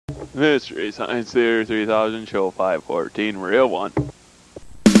Mystery Science Theater 3000, Show 514, real one.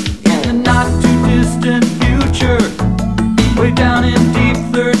 In the not too distant future, way down in deep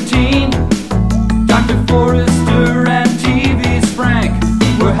 13, Dr. Forrester and TV's Frank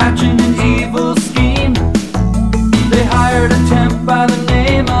were hatching an evil scheme. They hired a temp by the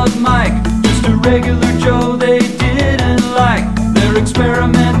name of Mike, just a regular Joe they didn't like. Their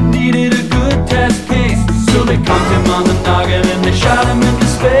experiment needed a good test case, so they conked him on the noggin and they shot him into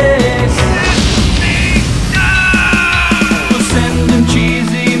space. We'll send him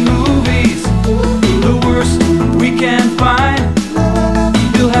cheesy movies, the worst we can find.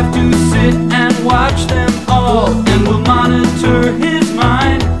 He'll have to sit and watch them all, and we'll monitor his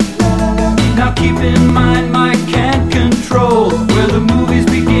mind. Now keep in mind, Mike can't control where the movies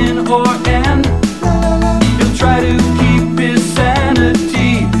begin or end. He'll try to keep his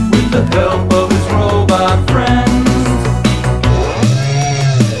sanity with the help of his robot friends.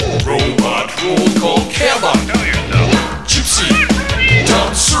 Robot roll call Cabot, Gypsy,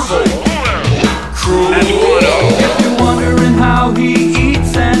 Tom Servo, Crow. If you're wondering how he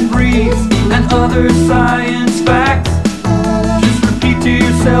eats and breathes and other science facts, just repeat to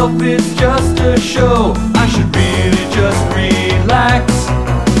yourself, it's just a show. I should really just relax.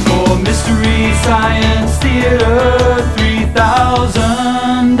 For Mystery Science Theater 3000.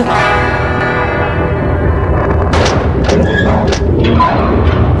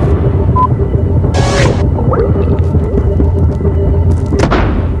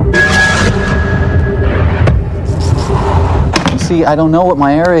 See, I don't know what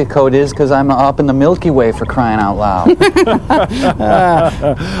my area code is because I'm up in the Milky Way, for crying out loud.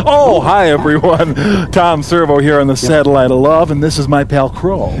 Oh, hi, everyone. Tom Servo here on the Satellite of Love, and this is my pal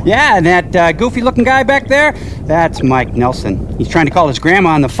Crow. Yeah, and that goofy-looking guy back there, that's Mike Nelson. He's trying to call his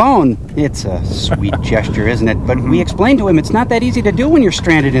grandma on the phone. It's a sweet gesture, isn't it? But we explained to him it's not that easy to do when you're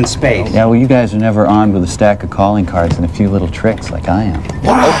stranded in space. Yeah, well, you guys are never armed with a stack of calling cards and a few little tricks like I am.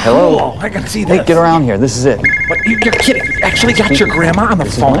 Wow. Oh, hello. Oh, I can see that. Hey, get around here. This is it. What, you're kidding. You actually got your grandma on the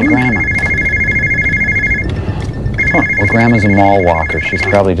This phone? is my grandma. Huh. Well, Grandma's a mall walker. She's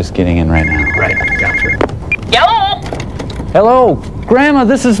probably just getting in right now. Right, gotcha. Hello? Hello, Grandma,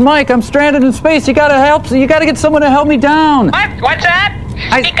 this is Mike. I'm stranded in space. You gotta help. You gotta get someone to help me down. What? What's that?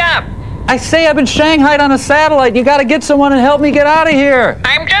 Speak up. I say I've been shanghaied on a satellite. You gotta get someone and help me get out of here.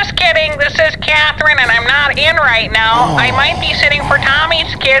 I'm just kidding. This is Catherine, and I'm not in right now. I might be sitting for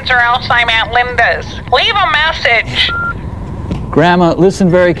Tommy's kids, or else I'm at Linda's. Leave a message. Grandma, listen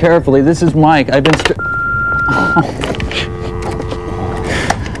very carefully. This is Mike. I've been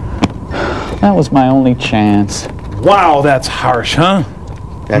That was my only chance. Wow, that's harsh, huh?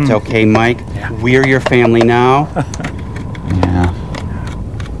 That's okay, Mike. Yeah. We're your family now. Yeah.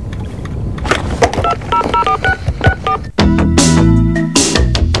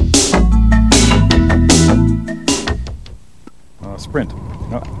 Sprint.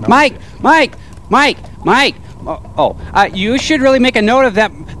 No, Mike! You should really make a note of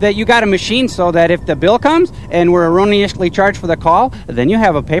that you got a machine so that if the bill comes and we're erroneously charged for the call, then you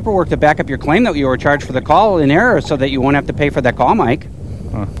have a paperwork to back up your claim that you were charged for the call in error so that you won't have to pay for that call, Mike.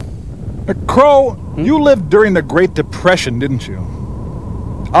 Crow, you lived during the Great Depression, didn't you?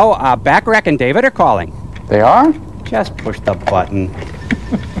 Oh, Backrack and David are calling. They are? Just push the button.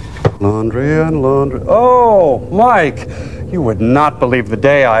 Laundry and laundry. Oh, Mike, you would not believe the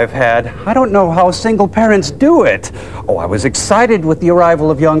day I've had. I don't know how single parents do it. Oh, I was excited with the arrival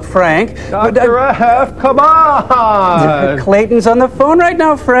of young Frank. Dr. F, come on! Clayton's on the phone right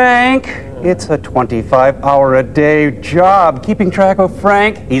now, Frank. It's a 25-hour-a-day job keeping track of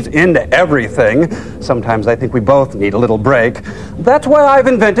Frank. He's into everything. Sometimes I think we both need a little break. That's why I've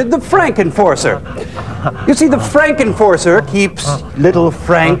invented the Frankenforcer. You see, the Frankenforcer keeps little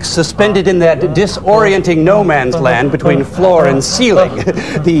Frank suspended in that disorienting no man's land between floor and ceiling.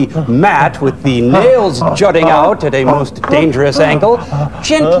 The mat with the nails jutting out at a most dangerous angle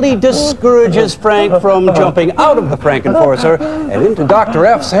gently discourages Frank from jumping out of the Frankenforcer and into Dr.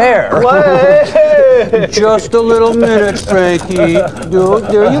 F's hair. Just a little minute, Frankie.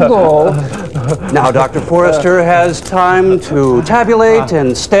 There you go. Now, Dr. Forrester has time to tabulate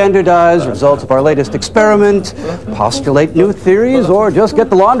and standardize results of our latest experiment, postulate new theories, or just get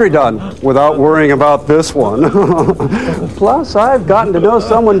the laundry done without worrying about this one. Plus, I've gotten to know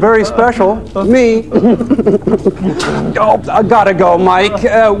someone very special. Me. Oh, I gotta go, Mike.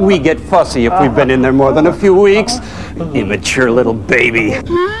 We get fussy if we've been in there more than a few weeks. Immature little baby.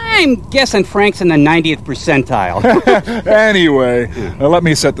 I'm guessing Frank's in the 90th percentile. Anyway, let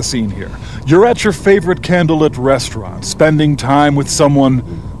me set the scene here. You're at your favorite candlelit restaurant, spending time with someone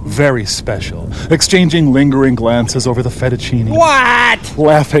very special, exchanging lingering glances over the fettuccine. What?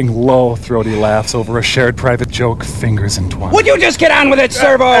 Laughing low, throaty laughs over a shared private joke, fingers entwined. Would you just get on with it,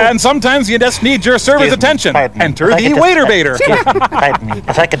 Servo? And sometimes you just need your server's attention. Enter the waiter baiter. Pardon me.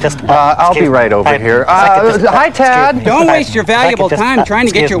 If I could just... I'll be right over here. Hi, Tad. Don't waste your valuable time trying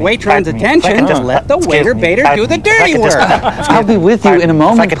to get your waitrons' attention. Just let the waiter baiter do the dirty work. I'll be with you in a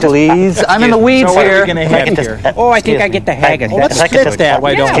moment, please. I'm in the weeds So what are here. we going to have here? Oh, I think I get the haggis. Let's split that,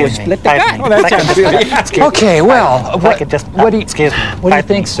 why don't we? Split the gut. Oh, that sounds good. Okay, well, what do you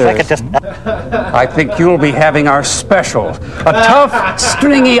think, sir? I think you'll be having our special, a tough,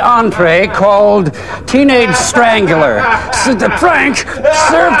 stringy entree called Teenage Strangler. Frank,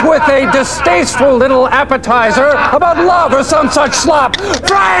 served with a distasteful little appetizer about love or some such slop.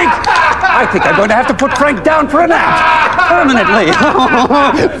 Frank! I think I'm going to have to put Frank down for a nap. Permanently.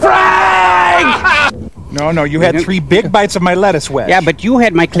 Frank! No, you had 3 big bites of my lettuce wedge. Yeah, but you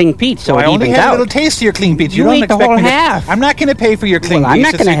had my clean Pete, so I it only evens had a out. little taste of your clean peats. You don't ate the expect whole me to- half. I'm not going to pay for your clean Well, I'm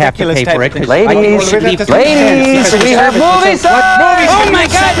peats. not going to have to pay for it. Ladies, we have movies on! Oh my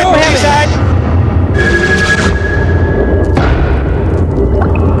God, no heaven!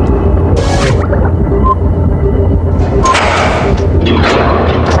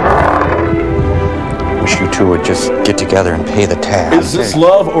 Wish you two would just get together and pay the tab. Is this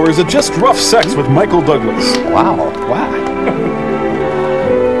love or is it just rough sex with Michael Douglas? Wow.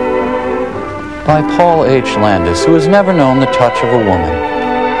 By Paul H. Landis, who has never known the touch of a woman.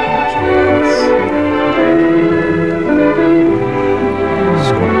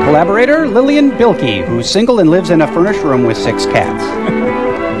 Collaborator Lillian Bilkey, who's single and lives in a furnished room with 6 cats.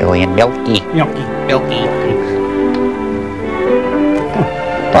 Lillian Bilkey. Bilkey.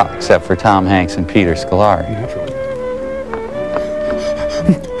 Well, except for Tom Hanks and Peter Scolari.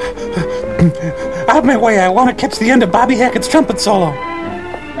 Out of my way, I want to catch the end of Bobby Hackett's trumpet solo.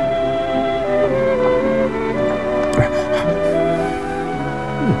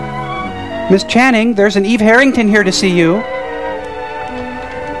 Miss Channing, there's an Eve Harrington here to see you.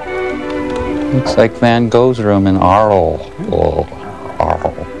 Looks like Van Gogh's room in Arles.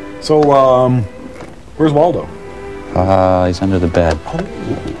 Arles. So, where's Waldo? He's under the bed.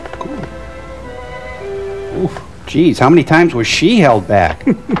 Geez, how many times was she held back?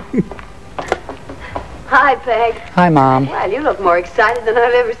 Hi, Peg. Hi, Mom. Well, you look more excited than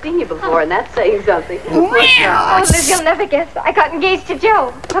I've ever seen you before, and that's saying something. Oh, Liz, you'll never guess. I got engaged to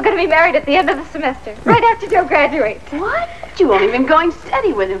Joe. We're going to be married at the end of the semester, right after Joe graduates. What? You only been going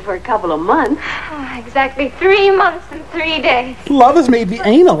steady with him for a couple of months. Exactly 3 months and 3 days. Love has made me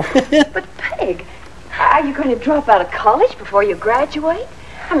anal. But, Peg, are you going to drop out of college before you graduate?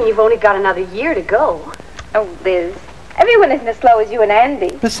 I mean, you've only got another year to go. Oh, Liz, everyone isn't as slow as you and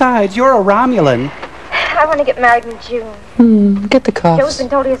Andy. Besides, you're a Romulan. I want to get married in June. Get the cuffs. Joe's been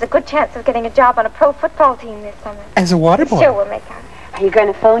told he has a good chance of getting a job on a pro football team this summer. As a water boy. Sure, we'll make out. Are you going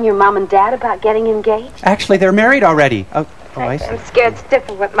to phone your mom and dad about getting engaged? Actually, they're married already. Oh, I see. I'm scared stiff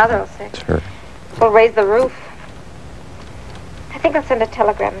of what Mother will say. Sure. We'll raise the roof. I think I'll send a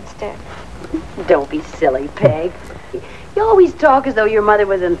telegram instead. Don't be silly, Peg. You always talk as though your mother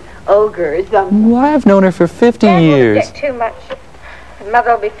was an ogre or something. Well, I've known her for 50 Dad years. won't get too much. And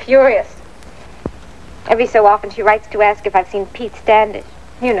Mother will be furious. Every so often she writes to ask if I've seen Pete Standish.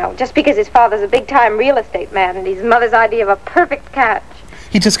 You know, just because his father's a big-time real estate man and he's Mother's idea of a perfect catch.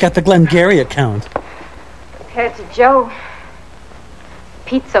 He just got the Glengarry account. Compared to Joe,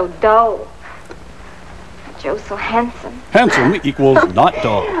 Pete's so dull. Joe's so handsome. Handsome equals not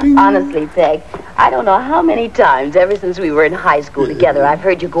dull. Honestly, Peg, I don't know how many times ever since we were in high school together I've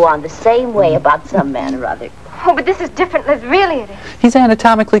heard you go on the same way about some man or other. Oh, but this is different, Liz. Really it is. He's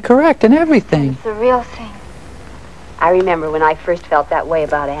anatomically correct and everything. It's the real thing. I remember when I first felt that way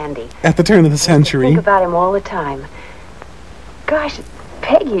about Andy. At the turn of the I century. think about him all the time. Gosh,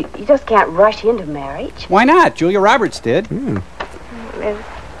 Peg, you just can't rush into marriage. Why not? Julia Roberts did. Liz.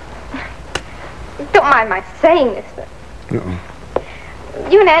 Don't mind my saying this, but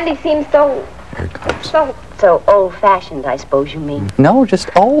you and Andy seem so So old-fashioned, I suppose you mean. No, just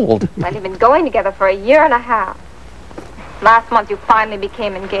old. well, you've been going together for a year and a half. Last month you finally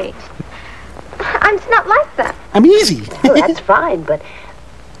became engaged. I'm not like that. I'm easy. Well, that's fine, but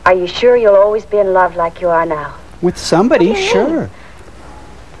are you sure you'll always be in love like you are now? With somebody, sure.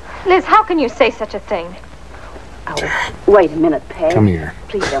 Liz, how can you say such a thing? Oh, wait a minute, Peg. Come here.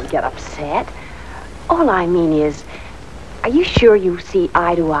 Please don't get upset. All I mean is, are you sure you see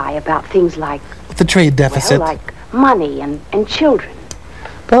eye to eye about things like, The trade deficit. well, like money and children?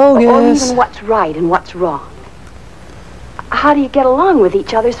 Bogus. Or even what's right and what's wrong? How do you get along with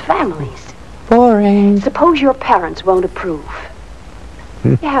each other's families? Boring. Suppose your parents won't approve.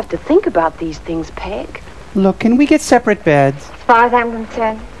 You have to think about these things, Peg. Look, can we get separate beds? As far as I'm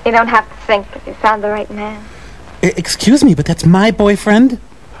concerned, you don't have to think if you found the right man. Excuse me, but that's my boyfriend?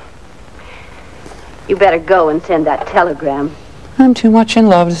 You better go and send that telegram. I'm too much in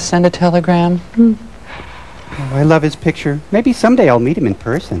love to send a telegram. Oh, I love his picture. Maybe someday I'll meet him in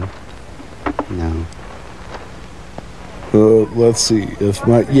person. No. Let's see. If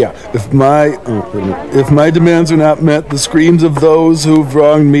my demands are not met, the screams of those who've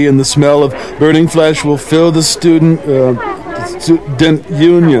wronged me and the smell of burning flesh will fill the student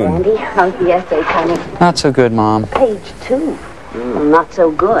union. Andy, how's the essay coming? Not so good, Mom. Page 2. Not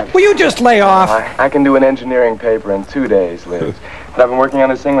so good. Will you just lay off? I can do an engineering paper in 2 days, Liz. But I've been working on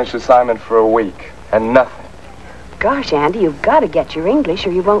this English assignment for a week, and nothing. Gosh, Andy, you've got to get your English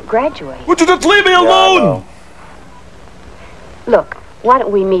or you won't graduate. Would you just leave me alone? Look, why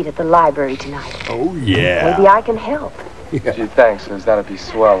don't we meet at the library tonight? Oh, yeah. Maybe I can help. Yeah. Gee, thanks, Liz. That'd be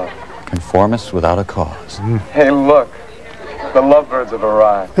swell. Conformist without a cause. Hey, look. The lovebirds have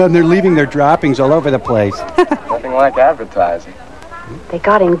arrived. And they're leaving their droppings all over the place. Nothing like advertising. They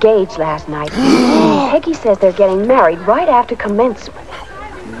got engaged last night. Peggy says they're getting married right after commencement.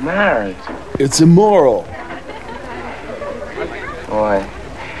 Married? It's immoral. Boy,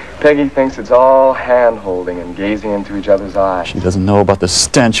 Peggy thinks it's all hand-holding and gazing into each other's eyes. She doesn't know about the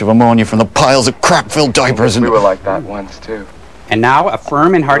stench of ammonia from the piles of crap-filled diapers. We were like that once, too. And now a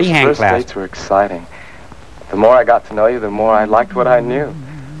firm and hearty hand Those first clasp. dates were exciting. The more I got to know you, the more I liked what I knew.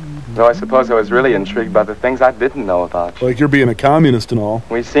 Though I suppose I was really intrigued by the things I didn't know about you. Like you're being a communist and all.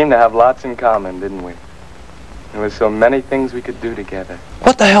 We seemed to have lots in common, didn't we? There were so many things we could do together.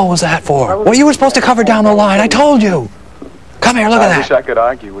 What the hell was that for? Well, you were supposed to cover down the line. I told you. Come here, look at that. I wish I could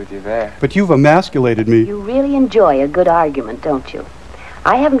argue with you there. But you've emasculated me. You really enjoy a good argument, don't you?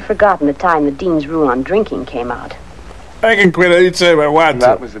 I haven't forgotten the time the Dean's rule on drinking came out. I can quit any time I want And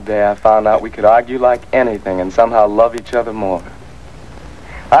that was the day I found out we could argue like anything and somehow love each other more.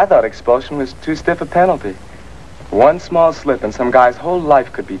 I thought expulsion was too stiff a penalty. One small slip and some guy's whole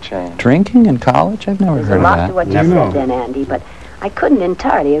life could be changed. Drinking in college? I've never heard of There's a lot that. to what you said then, Andy, but I couldn't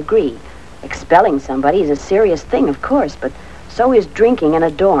entirely agree. Expelling somebody is a serious thing, of course, but so is drinking in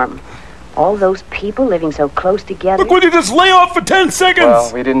a dorm. All those people living so close together. Look, would you just lay off for 10 seconds?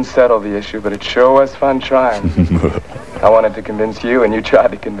 Well, we didn't settle the issue, but it sure was fun trying. I wanted to convince you, and you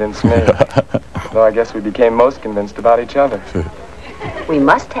tried to convince me. Though I guess we became most convinced about each other. We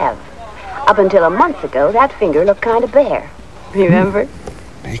must have. Up until a month ago, that finger looked kind of bare. Remember?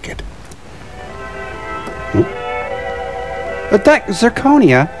 Naked. But that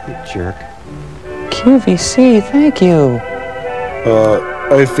zirconia, you jerk. QVC, thank you.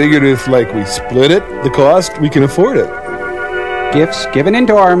 I figured if, like, we split it, the cost, we can afford it. Gifts given in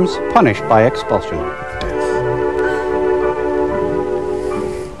dorms, punished by expulsion.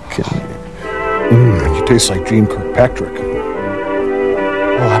 You taste like Gene Kirkpatrick.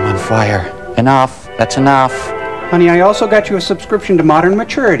 Oh, I'm on fire. Enough. That's enough. Honey, I also got you a subscription to Modern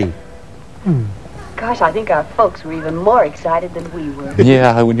Maturity. Gosh, I think our folks were even more excited than we were.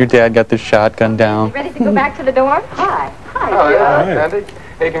 Yeah, when your dad got the shotgun down. Ready to go back to the dorm? Hi. Hi, Oh, Joe. yeah, Andy.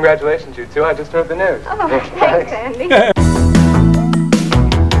 Hey, congratulations, you two. I just heard the news. Oh, thanks, Andy.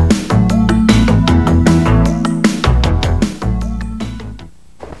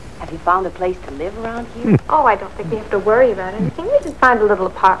 Have you found a place to live around here? Oh, I don't think we have to worry about anything. We can find a little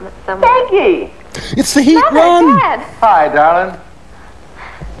apartment somewhere. Peggy! It's the heat Mother, run. Dad, Hi, darling.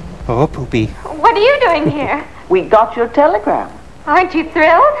 Oh, poopy. what are you doing here? We got your telegram. Aren't you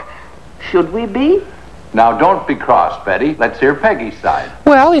thrilled? Should we be? Now, don't be cross, Betty. Let's hear Peggy's side.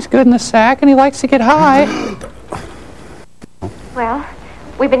 Well, he's good in the sack and he likes to get high. Well,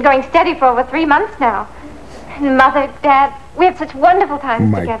 we've been going steady for over 3 months now. And Mother, Dad, we have such wonderful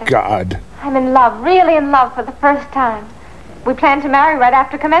times My together. God. I'm in love, really in love for the first time. We plan to marry right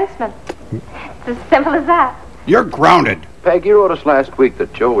after commencement. It's as simple as that. You're grounded. Peg, you wrote us last week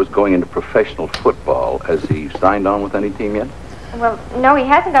that Joe was going into professional football. Has he signed on with any team yet? Well, no, he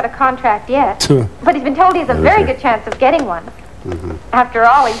hasn't got a contract yet. But he's been told he has a very good chance of getting one. After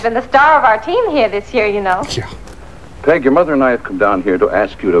all, he's been the star of our team here this year, you know. Yeah. Peg, your mother and I have come down here to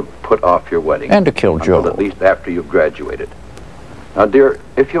ask you to put off your wedding. And to kill Joe. Until at least after you've graduated. Now, dear,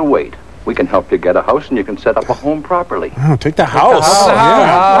 if you'll wait, we can help you get a house and you can set up a home properly. Oh, take the house.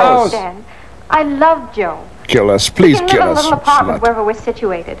 House. Dan, I love Joe. Kill us. Please we can kill live in a us. little apartment slut. wherever we're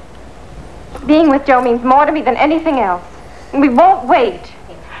situated. Being with Joe means more to me than anything else. We won't wait.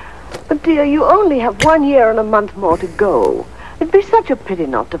 But, dear, you only have 1 year and a month more to go. It'd be such a pity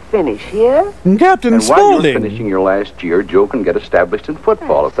not to finish here. Captain And while you're Spaulding. finishing your last year, Joe can get established in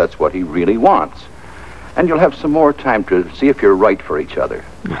football if that's what he really wants. And you'll have some more time to see if you're right for each other.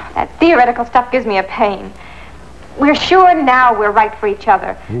 That theoretical stuff gives me a pain. We're sure now we're right for each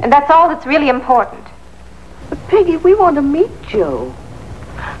other, and that's all that's really important. But Peggy, we want to meet Joe.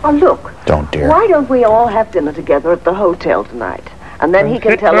 Oh, look. Don't dare. Why don't we all have dinner together at the hotel tonight? And then he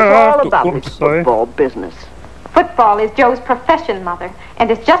can tell us all about his football business. Football is Joe's profession, Mother,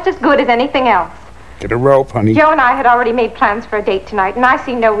 and it's just as good as anything else. Get a rope, honey. Joe and I had already made plans for a date tonight, and I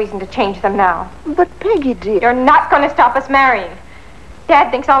see no reason to change them now. But Peggy, dear... You're not going to stop us marrying. Dad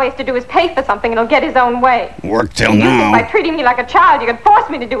thinks all he has to do is pay for something and he'll get his own way. Work till You think now. by treating me like a child, you can force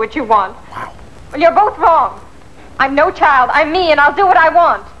me to do what you want. Wow. Well, you're both wrong. I'm no child. I'm me, and I'll do what I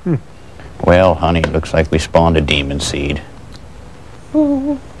want. Well, honey, looks like we spawned a demon seed.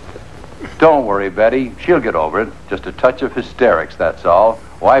 Don't worry, Betty. She'll get over it. Just a touch of hysterics, that's all.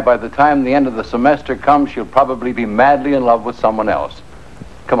 Why, by the time the end of the semester comes, she'll probably be madly in love with someone else.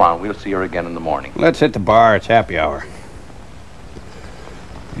 Come on, we'll see her again in the morning. Let's hit the bar. It's happy hour.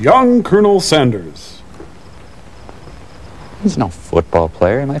 Young Colonel Sanders. He's no football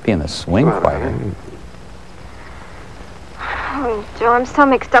player. He might be in the swing choir. Oh, Joe, I'm so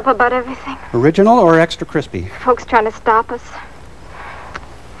mixed up about everything. Original or extra crispy? Folks trying to stop us.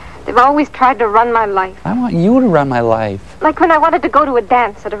 They've always tried to run my life. I want you to run my life. Like when I wanted to go to a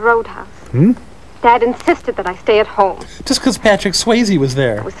dance at a roadhouse. Dad insisted that I stay at home. Just because Patrick Swayze was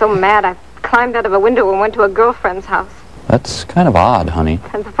there. I was so mad I climbed out of a window and went to a girlfriend's house. That's kind of odd, honey.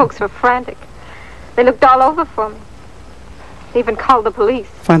 And the folks were frantic. They looked all over for me. They even called the police.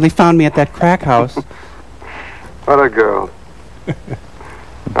 Finally found me at that crack house. What a girl.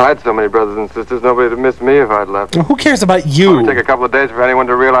 I had so many brothers and sisters, nobody would have missed me if I'd left. Who cares about you? It would take a couple of days for anyone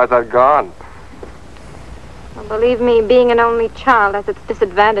to realize I'd gone. Well, believe me, being an only child has its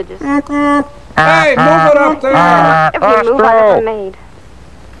disadvantages. Hey, move it up there! Every move I've ever made.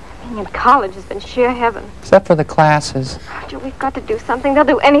 Being in college has been sheer heaven. Except for the classes. Joe, we've got to do something. They'll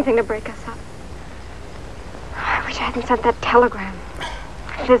do anything to break us up. I wish I hadn't sent that telegram.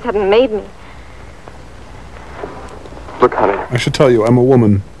 Liz hadn't made me. Look, honey. I should tell you, I'm a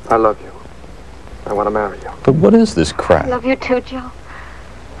woman. I love you. I want to marry you. But what is this crap? I love you too, Joe.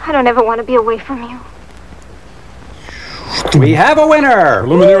 I don't ever want to be away from you. We have a winner!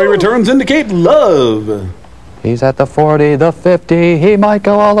 Preliminary returns indicate love. He's at the 40, the 50. He might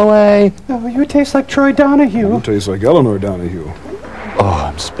go all the way. Oh, you taste like Troy Donahue. You taste like Eleanor Donahue. Oh,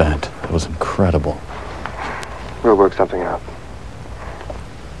 I'm spent. That was incredible. We'll work something out.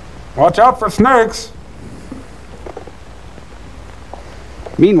 Watch out for snakes.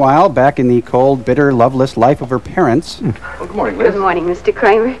 Meanwhile, back in the cold, bitter, loveless life of her parents. Well, good morning, Liz. Good morning, Mr.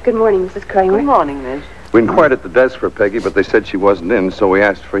 Kramer. Good morning, Mrs. Kramer. Good morning, Liz. We inquired at the desk for Peggy, but they said she wasn't in, so we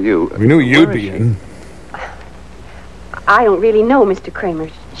asked for you. We knew you'd be in. I don't really know, Mr. Kramer.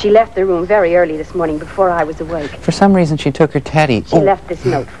 She left the room very early this morning before I was awake. For some reason, she took her teddy. She left this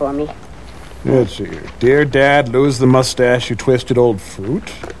note for me. Let's see here. Dear Dad, lose the mustache, you twisted old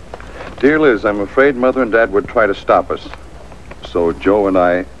fruit. Dear Liz, I'm afraid Mother and Dad would try to stop us. So Joe and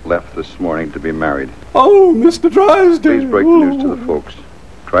I left this morning to be married. Oh, Mr. Drysdale. Please break the news to the folks.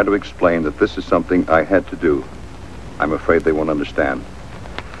 Try to explain that this is something I had to do. I'm afraid they won't understand.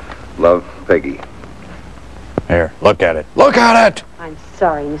 Love, Peggy. Here, look at it. Look at it! I'm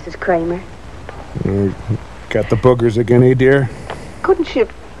sorry, Mrs. Kramer. Got the boogers again, eh, dear? Couldn't she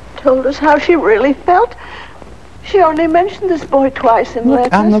have told us how she really felt? She only mentioned this boy twice in Look,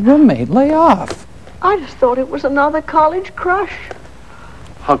 letters. I'm the roommate. Lay off. I just thought it was another college crush.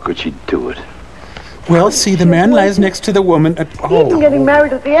 How could she do it? Well, see, the man lies next to the woman at... Even getting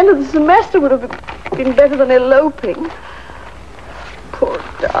married at the end of the semester would have been better than eloping. Poor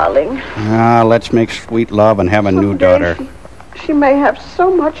darling. Let's make sweet love and have a new daughter. She may have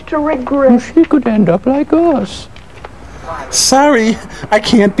so much to regret. She could end up like us. Sorry, I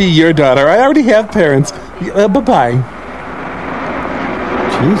can't be your daughter. I already have parents. Bye-bye.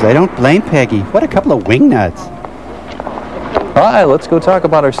 Jeez, I don't blame Peggy. What a couple of wingnuts. All right, let's go talk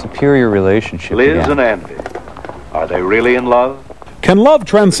about our superior relationship Liz again. and Andy, are they really in love? Can love Going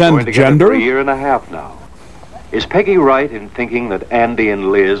transcend together gender? for a year and a half now. Is Peggy right in thinking that Andy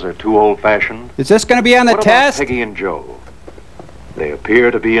and Liz are too old-fashioned? Is this going to be on the What test? about Peggy and Joe? They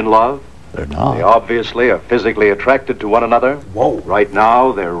appear to be in love. They're not. They obviously are physically attracted to one another. Whoa. Right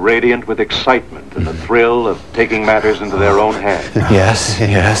now, they're radiant with excitement and the thrill of taking matters into their own hands.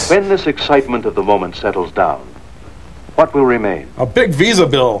 Yes. When this excitement of the moment settles down, what will remain? A big visa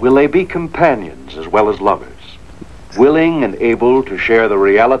bill. Will they be companions as well as lovers? Willing and able to share the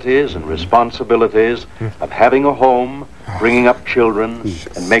realities and responsibilities of having a home, bringing up children,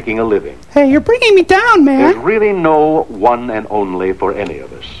 and making a living. Hey, you're bringing me down, There's man. really no one and only for any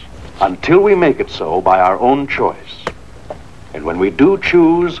of us. until we make it so by our own choice. And when we do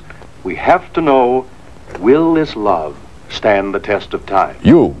choose, we have to know, will this love stand the test of time?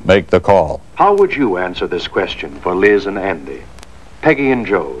 You make the call. How would you answer this question for Liz and Andy, Peggy and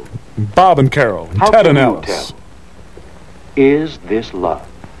Joe, Bob and Carol, and How Ted can and you Alice? tell? Is this love?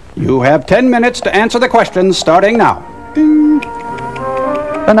 You have 10 minutes to answer the questions starting now.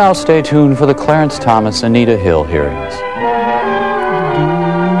 And now stay tuned for the Clarence Thomas Anita Hill hearings.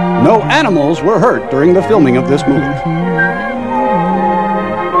 No animals were hurt during the filming of this movie.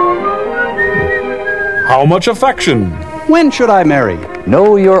 How much affection? When should I marry?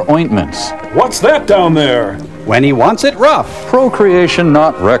 Know your ointments. What's that down there? When he wants it rough. Procreation,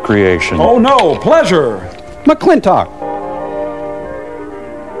 not recreation. Oh no, pleasure. McClintock.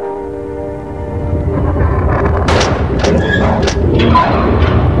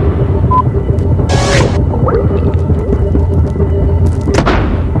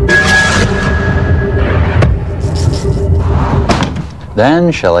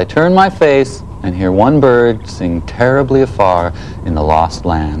 Then shall I turn my face and hear one bird sing terribly afar in the lost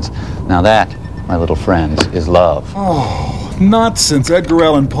lands. Now that, my little friends, is love. Oh, not since Edgar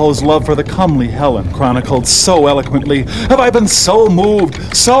Allan Poe's love for the comely Helen chronicled so eloquently have I been so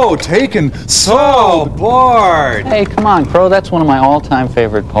moved, so taken, so bored. Hey, come on, Crow, that's one of my all-time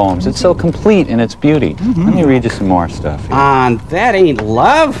favorite poems. It's so complete in its beauty. Let me read you some more stuff here. That ain't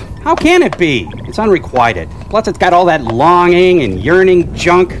love? How can it be? It's unrequited. Plus, it's got all that longing and yearning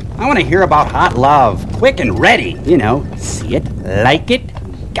junk. I want to hear about hot love. Quick and ready. You know, see it, like it,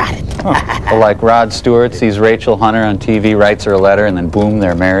 got it. Well, like Rod Stewart sees Rachel Hunter on TV, writes her a letter, and then boom,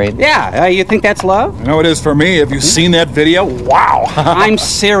 they're married. Yeah, you think that's love? You know it is for me. Have you seen that video? Wow. I'm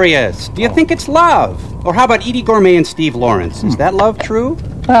serious. Do you think it's love? Or how about Edie Gourmet and Steve Lawrence? Is that love true?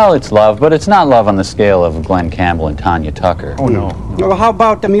 Well, it's love, but it's not love on the scale of Glenn Campbell and Tanya Tucker. Oh, no. Well, how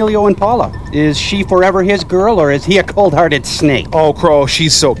about Emilio and Paula? Is she forever his girl, or is he a cold-hearted snake? Oh, Crow,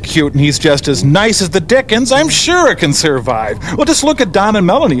 she's so cute, and he's just as nice as the Dickens. I'm sure it can survive. Well, just look at Don and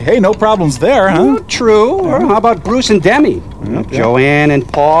Melanie. Hey, no problems there, huh? True. Or how about Bruce and Demi? Joanne and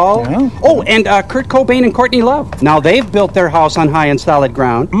Paul? Yeah. Oh, and Kurt Cobain and Courtney Love. Now, they've built their house on high and solid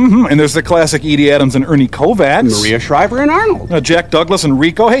ground. And there's the classic Edie Adams and Ernie Kovacs. Maria Shriver and Arnold. Jack Douglas and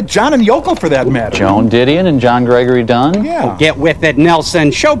Rico. Hey, John and Yoko, for that matter. Joan Didion and John Gregory Dunn. Yeah. Get with it, Nelson.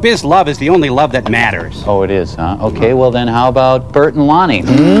 Showbiz love is the only love that matters. Oh, it is, huh? Okay, well then how about Bert and Lonnie?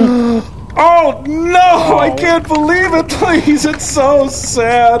 Oh, no! I can't believe it, please. It's so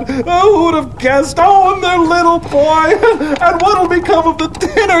sad. Oh, who would have guessed? Oh, and their little boy. And what'll become of the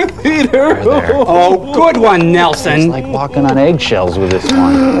dinner theater? Oh, good one, Nelson. It's like walking on eggshells with this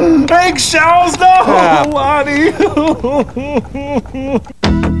one. Eggshells? No, Lonnie.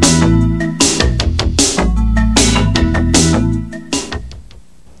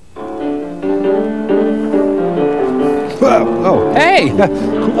 Oh, hey!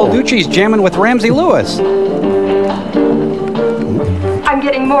 Balducci's jamming with Ramsey Lewis. I'm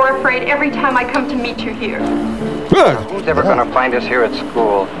getting more afraid every time I come to meet you here. Who's ever going to find us here at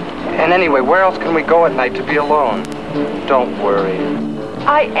school? And anyway, where else can we go at night to be alone? Don't worry.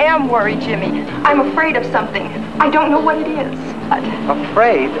 I am worried, Jimmy. I'm afraid of something. I don't know what it is, but...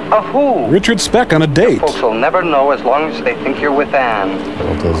 Afraid of who? Richard Speck on a date. Folks will never know as long as they think you're with Anne.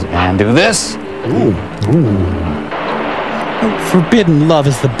 Well, does Anne do this? Forbidden love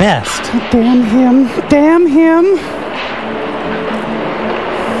is the best. Damn him. Damn him.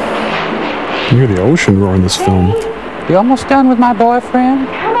 You hear the ocean roar in this film. You almost done with my boyfriend?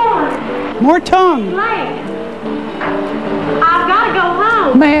 Come on. More tongue. Blank. I've got to go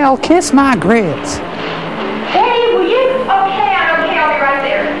home. Mel, kiss my grits. Hey, will you? Okay, I'm okay. I'll be right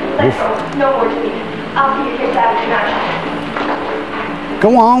there. Let's go. No more, Jimmy. I'll see you here Saturday night.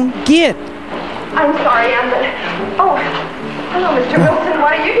 Go on, get. I'm sorry, Anne, but... Oh, hello, Mr. Wilson.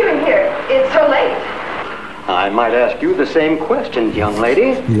 What are you doing here? It's so late. I might ask you the same question, young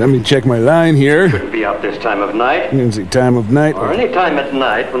lady. Let me check my line here. Shouldn't be up this time of night. It's the time of night. Or any time at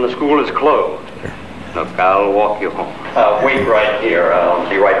night when the school is closed. Look, I'll walk you home. Wait right here. I'll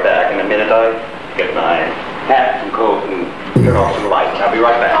be right back in a minute. I'll get my hat and coat and turn off some lights. I'll be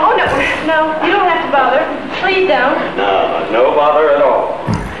right back. Oh, no, you don't have to bother. Please don't. No bother at all.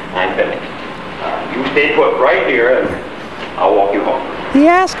 I'm finished. You stay put right here and I'll walk you home. He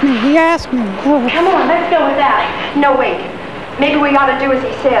asked me. Oh. Come on, let's go with that. No, wait. Maybe we ought to do as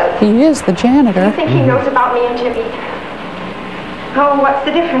he says. He is the janitor. You think he knows about me and Jimmy? Oh, what's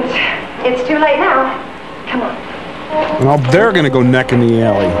the difference? It's too late now. Come on. Well, they're going to go neck in the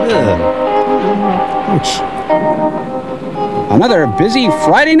alley. Another busy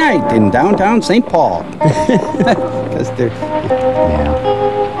Friday night in downtown St. Paul. Because they're...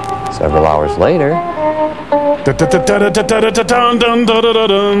 Yeah. It's Several hours later...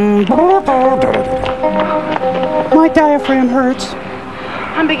 My diaphragm hurts.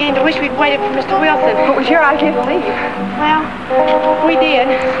 I'm beginning to wish we'd waited for Mr. Wilson. It was your idea to leave. Well, we did.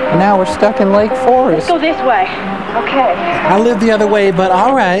 Now we're stuck in Lake Forest. Let's go this way. Okay. I live the other way, but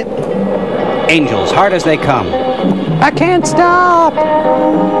all right. Angels, hard as they come. I can't stop!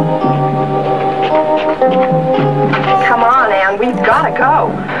 Come on, Ann. We've got to go.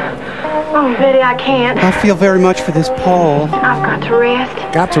 Oh, Betty, I can't. I feel very much for this pole. I've got to rest.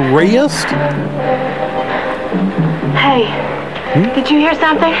 Got to rest? Hey, did you hear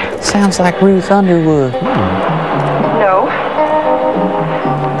something? Sounds like Ruth Underwood. No.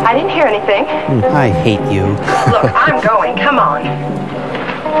 I didn't hear anything. I hate you. Look, I'm going. Come on.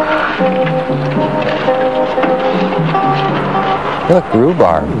 Look,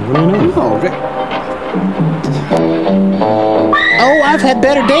 rhubarb. Oh, I've had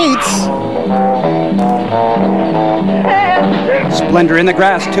better dates. Splendor in the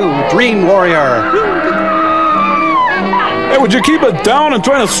grass, too. Dream warrior. Hey, would you keep it down? I'm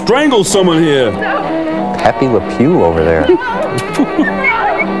trying to strangle someone here. Pepe Le Pew over there.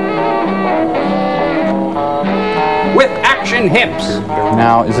 With action hips.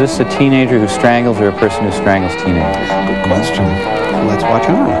 Now, is this a teenager who strangles or a person who strangles teenagers? Good question. Let's watch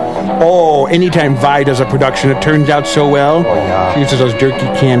on. Oh, anytime Vi does a production, it turns out so well. Oh, yeah. She uses those jerky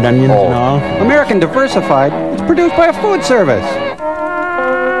canned onions and all. American Diversified. It's produced by a food service.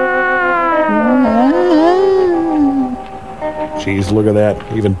 Jeez, look at that.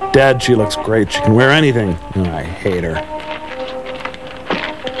 Even dead, she looks great. She can wear anything. Oh, I hate her.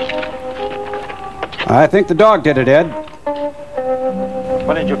 I think the dog did it, Ed.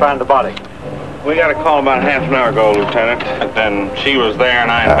 When did you find the body? We got a call about half an hour ago, Lieutenant. And she was there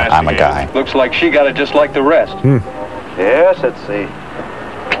and I investigated. I'm a guy. Looks like she got it just like the rest. Yes, it's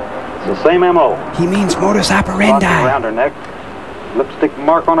the same M.O. He means modus Lock operandi. around her neck, lipstick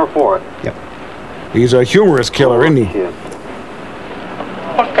mark on her forehead. Yep. He's a humorous killer, isn't he?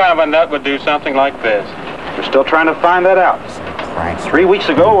 What kind of a nut would do something like this? We're still trying to find that out. 3 weeks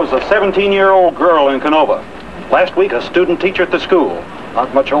ago was a 17-year-old girl in Canova. Last week, a student teacher at the school.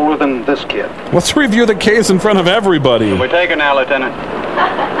 Not much older than this kid. Let's review the case in front of everybody. We take her now, Lieutenant.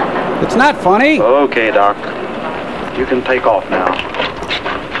 It's not funny. Okay, Doc. You can take off now.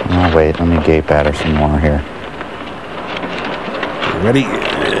 Oh, wait, let me gape at her some more here. Ready?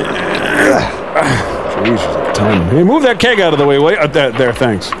 Jesus, a ton. Hey, move that keg out of the way, will you? There,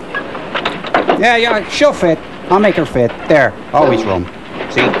 thanks. Yeah, she'll fit. I'll make her fit. There, always room.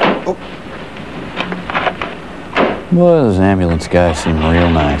 See? Oh. Boy, those ambulance guys seem real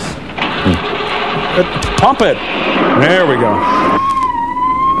nice. Pump it! There we go.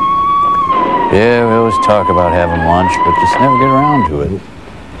 Yeah, we always talk about having lunch, but just never get around to it.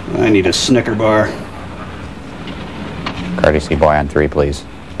 I need a Snicker bar. Courtesy boy on 3, please.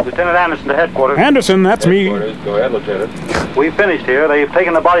 Lieutenant Anderson to headquarters. Anderson, that's me. Go ahead, Lieutenant. We've finished here. They've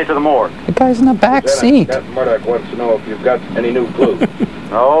taken the body to the morgue. The guy's in the back seat. Captain Murdoch wants to know if you've got any new clues.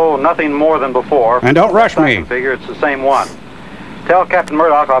 No, nothing more than before. And don't rush I me. can figure it's the same one. Tell Captain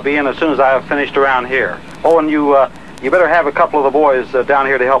Murdoch I'll be in as soon as I have finished around here. Oh, and you better have a couple of the boys down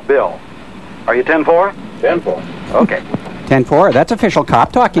here to help Bill. Are you 10-4? 10-4. Okay. 10-4, that's official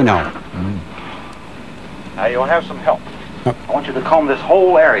cop talk, you know. Now you'll have some help. I want you to comb this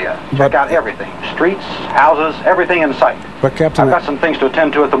whole area. Check out everything. Streets, houses, everything in sight. But, Captain... I've got some things to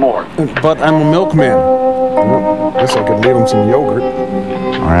attend to at the morgue. But I'm a milkman. Well, guess I could leave him some yogurt.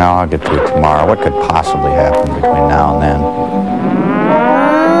 Well, I'll get to it tomorrow. What could possibly happen between now and then?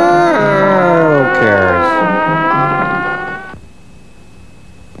 Who cares?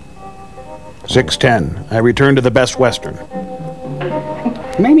 6:10. I return to the Best Western.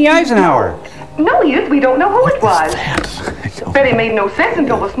 Mamie Eisenhower. No, Edith, we don't know who it was. But it made no sense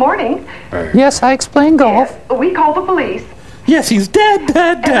until this morning. Yes, I explained golf. Yes, we called the police. Yes, he's dead. As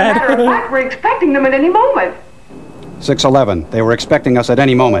a matter of fact, we're expecting them at any moment. 6:11. They were expecting us at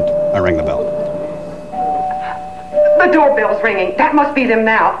any moment. I ring the bell. The doorbell's ringing. That must be them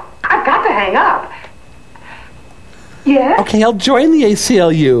now. I've got to hang up. Yes? Okay, I'll join the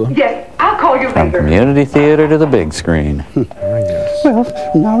ACLU. Yes, I'll call you From later. community theater to the big screen. Well,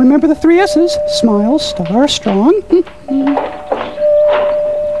 now remember the 3 S's. Smile, star, strong.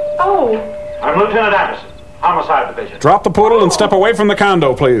 Oh. I'm Lieutenant Anderson, Homicide Division. Drop the poodle and step away from the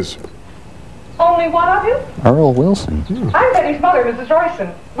condo, please. Only one of you? Earl Wilson. I'm Betty's mother, Mrs.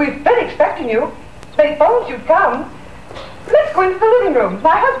 Royson. We've been expecting you. They phoned you'd come. Let's go into the living room.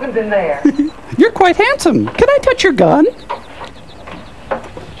 My husband's in there. You're quite handsome. Can I touch your gun?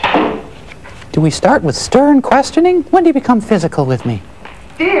 Do we start with stern questioning? When do you become physical with me?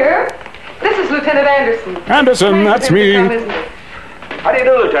 Dear, Anderson. Anderson, that's me. How do you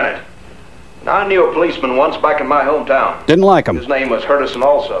do, Lieutenant? I knew a policeman once back in my hometown. Didn't like him. His name was Herdison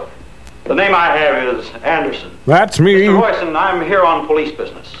also. The name I have is Anderson. That's me. Mr. Royson, I'm here on police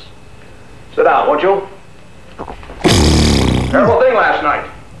business. Sit down, won't you? Terrible thing last night.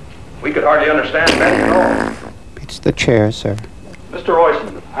 We could hardly understand that at all. It's the chair, sir. Mr.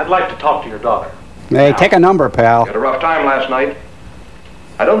 Royson, I'd like to talk to your daughter. Hey, take a number, pal. Had a rough time last night.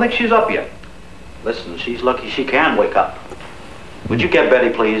 I don't think she's up yet. Listen, she's lucky she can wake up. Would you get Betty,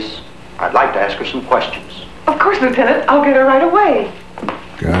 please? I'd like to ask her some questions. Of course, Lieutenant. I'll get her right away.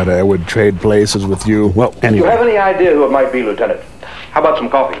 God, I would trade places with you. Well, Do you anyway. have any idea who it might be, Lieutenant? How about some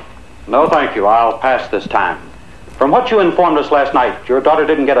coffee? No, thank you. I'll pass this time. From what you informed us last night, your daughter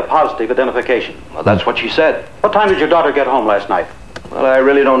didn't get a positive identification. Well, that's what she said. What time did your daughter get home last night? Well, I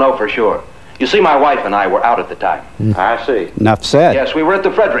really don't know for sure. You see, my wife and I were out at the time. I see. Enough said. Yes, we were at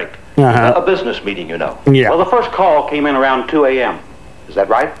the Frederick. Uh-huh. A business meeting, you know. Yeah. Well, the first call came in around 2 a.m. Is that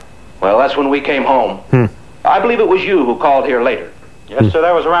right? Well, that's when we came home. I believe it was you who called here later. Yes, sir.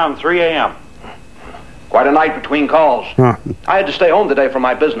 That was around 3 a.m. Quite a night between calls. Huh. I had to stay home today for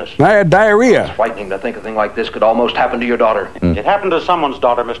my business. I had diarrhea. It's frightening to think a thing like this could almost happen to your daughter. It happened to someone's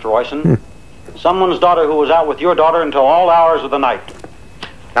daughter, Mr. Royson. Someone's daughter who was out with your daughter until all hours of the night.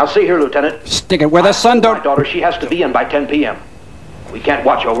 Now, see here, Lieutenant. Stick it where the sun My don't... daughter, she has to be in by 10 p.m. We can't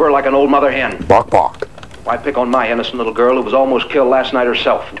watch over her like an old mother hen. Bark, bark. Why pick on my innocent little girl who was almost killed last night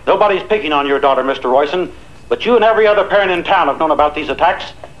herself? Nobody's picking on your daughter, Mr. Royson, but you and every other parent in town have known about these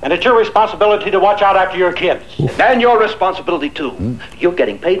attacks, and it's your responsibility to watch out after your kids. And your responsibility, too. You're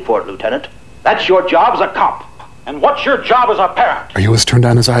getting paid for it, Lieutenant. That's your job as a cop. And what's your job as a parent? Are you as turned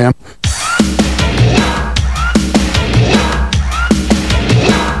on as I am?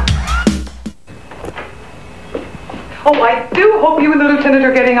 Oh, I do hope you and the Lieutenant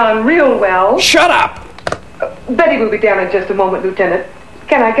are getting on real well. Shut up! Betty will be down in just a moment, Lieutenant.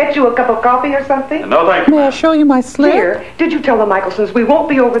 Can I get you a cup of coffee or something? No, thank you. May I show you my slip? Dear, did you tell the Michelsons we won't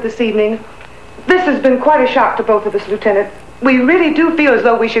be over this evening? This has been quite a shock to both of us, Lieutenant. We really do feel as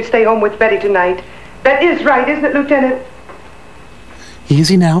though we should stay home with Betty tonight. That is right, isn't it, Lieutenant?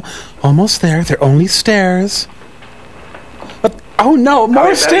 Easy now. Almost there. They're only stairs. Oh, no. More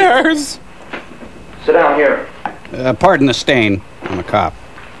Betty. stairs. Sit down here. Pardon the stain. I'm a cop.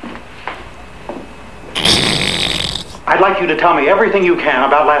 I'd like you to tell me everything you can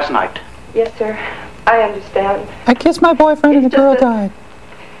about last night. Yes, sir. I understand. I kissed my boyfriend and the girl died.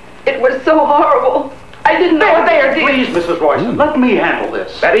 It was so horrible. I didn't know. There, dear. Please, Mrs. Royson, let me handle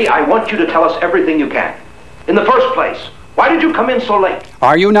this. Betty, I want you to tell us everything you can. In the first place, why did you come in so late?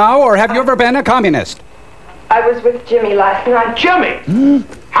 Are you now, or have you ever been a communist? I was with Jimmy last night. Jimmy!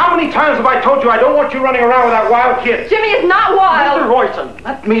 How many times have I told you I don't want you running around with that wild kid? Jimmy is not wild. Mr. Royson,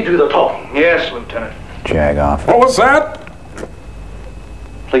 let me do the talking. Yes, Lieutenant. Jag off. What was that?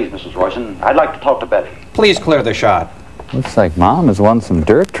 Please, Mrs. Royson, I'd like to talk to Betty. Please clear the shot. Looks like Mom has won some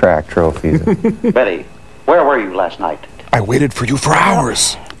dirt track trophies. Betty, where were you last night? I waited for you for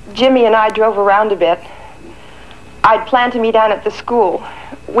hours. Jimmy and I drove around a bit. I'd planned to meet Ann at the school.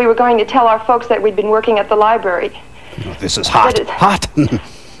 We were going to tell our folks that we'd been working at the library. Oh, this is hot. Hot.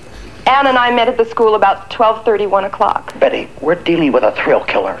 Ann and I met at the school about 12:30, 1 o'clock. Betty, we're dealing with a thrill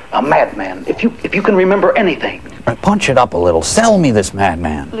killer, a madman. If you can remember anything. Punch it up a little. Sell me this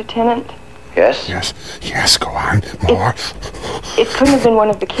madman. Lieutenant, Yes? Yes, go on. More. it couldn't have been one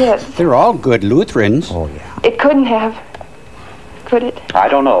of the kids. They're all good Lutherans. Oh, yeah. It couldn't have. Could it? I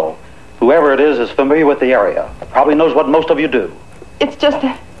don't know. Whoever it is familiar with the area. Probably knows what most of you do. It's just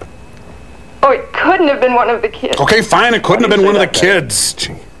that... Oh, it couldn't have been one of the kids. Okay, fine. It couldn't have been one of the kids.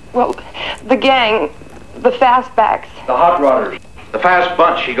 Gee. Well, the gang, the fastbacks. The hot rodders. The fast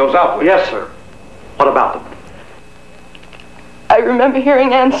bunch he goes out with. Yes, sir. What about them? I remember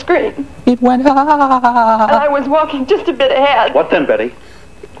hearing Ann scream. It went And I was walking just a bit ahead. What then, Betty?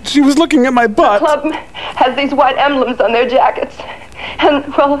 She was looking at my butt. The club has these white emblems on their jackets. And,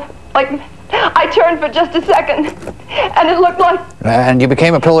 well, like, I turned for just a second. And it looked like... And you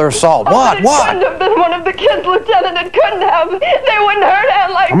became a pillar of salt. Oh, What? It couldn't have been one of the kids, Lieutenant. It couldn't have. They wouldn't hurt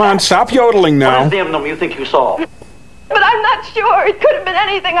Ann like Come on, stop yodeling What now. is the emblem you think you saw? But I'm not sure. It could have been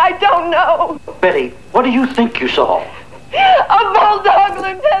anything. I don't know. Betty, what do you think you saw? A bulldog,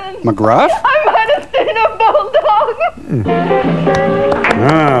 Lieutenant. McGruff? I might have seen a bulldog.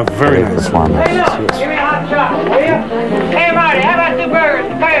 Ah, very nice. Hey, look, give me a hot chocolate, will you? Hey, Marty, how about 2 burgers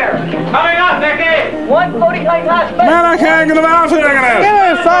and pears? Coming up, Mickey! 140 glass. Man, I can't get enough of it. Give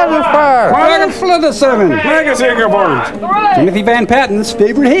me 5 and 5. Dragon Flitter 7. Make us in your board. Timothy Van Patten's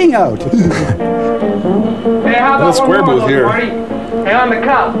favorite hangout. Hey, how about That's square one more booth here. Marty? Hey, I'm the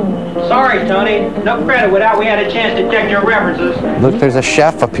cop. Sorry, Tony. No credit without we had a chance to check your references. Look, there's a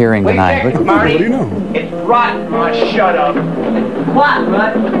chef appearing tonight. Look. Marty. What do you know? It's rotten. Oh, shut up. What,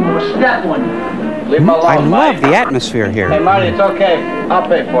 Rut? Or step one. Leave him alone, I love Marty. the atmosphere here. Hey, Marty, it's okay. I'll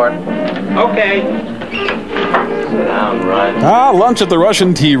pay for it. Okay. Sit down, Rut. Lunch at the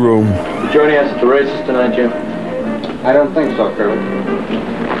Russian tea room. Joining us at the races tonight, Jim? I don't think so, Curly.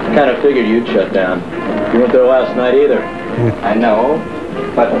 Kind of figured you'd shut down. You weren't there last night either. I know.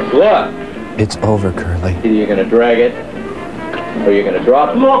 But look. It's over, Curly. Either you're going to drag it, or you're going to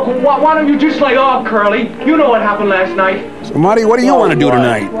drop it. Look, why don't you just lay off, Curly? You know what happened last night. So, Marty, what do you want to do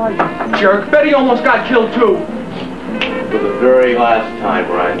tonight? Jerk. Betty almost got killed, too. For the very last time,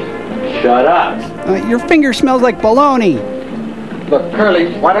 Ryan. Shut up. Your finger smells like bologna. Look,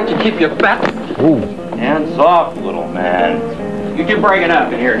 Curly, why don't you keep your fat... Ooh. Hands off, little man. You can break it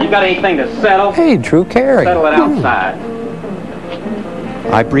up in here. You got anything to settle? Hey, Drew Carey. Settle it outside.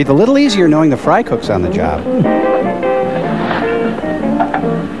 I breathe a little easier knowing the fry cook's on the job.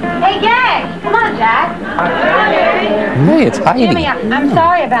 Hey, gang! Come on, Jack. Hey, it's Heidi. Jimmy, I'm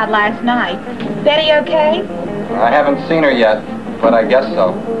sorry about last night. Betty okay? I haven't seen her yet, but I guess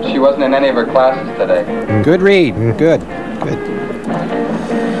so. She wasn't in any of her classes today. Good read. Good.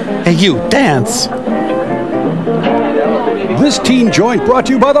 Hey, you, dance. This teen joint brought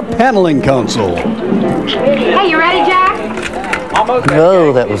to you by the Paneling Council. Hey, you ready, Jack?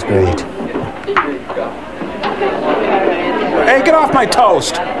 Oh, that was great. Hey, get off my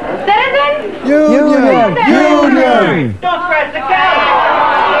toast. Citizen? Union! Don't scratch the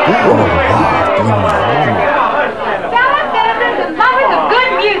cow! Fellas, citizens, and lovers of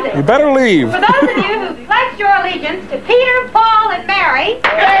good music. You better leave. For those of you who pledged your allegiance to Peter, Paul, and Mary,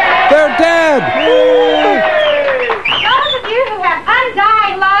 They're dead! those of you who have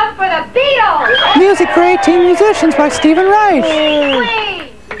undying love for the Beatles, Music for 18 Musicians by Stephen Reich. Queen,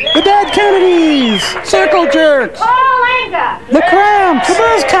 The Dead Kennedys. Circle Jerks. Paul Anka, The Cramps. The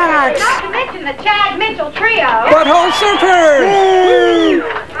Buzzcocks. not to mention the Chad Mitchell Trio, Butthole Surfers.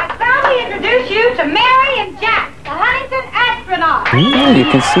 I proudly introduce you to Mary and Jack, the Huntington astronauts. You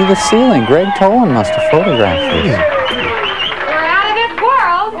can see the ceiling. Greg Tolan must have photographed this. We're out of this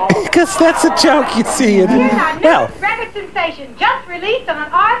world. Because that's a joke, you see. Here's our newest Well, record sensation, just released on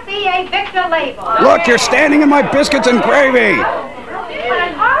an RCA Victor label. Look, you're standing in my biscuits and gravy! On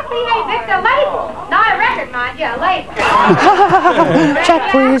an RCA Victor label. Not a record, mind you, a label.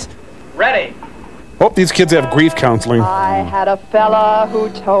 Check, please. Ready. Hope these kids have grief counseling. I had a fella who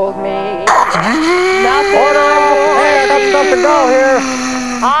told me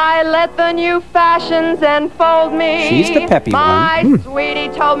I let the new fashions enfold me. She's the peppy My one. sweetie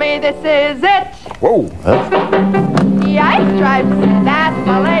told me this is it. Whoa. Yikes stripes, that's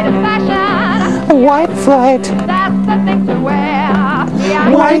the latest fashion. White flight. That's the thing to wear.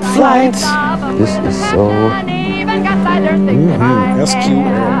 White flight. This is so... Even got cider things in my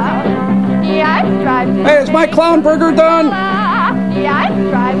SQL. Yikes stripes. Hey, is my clown burger done? Yikes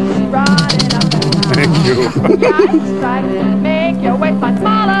stripes, running up and down. Thank you. Yikes stripes, make your waistline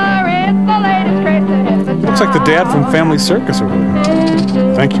smaller. It's the latest craze to hit the Looks like the dad from Family Circus over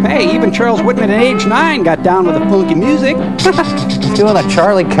there. Thank you. Hey, even Charles Whitman at age 9 got down with the funky music. He's doing a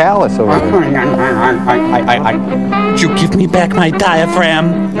Charlie Callis over there. would you give me back my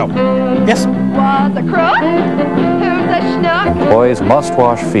diaphragm? No. Yes. Was a crook? Who's a schnook? Boys must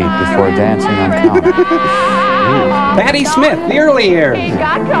wash feet before dancing on counter. Patti Smith, the early years. He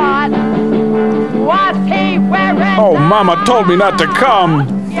got caught. Was he wearing? Oh, Mama told me not to come.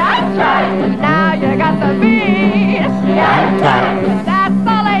 That's right. Now you got the beat. That's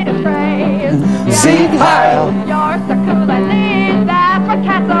the latest phrase. Sieg Heil. You're so cool and neat. That's what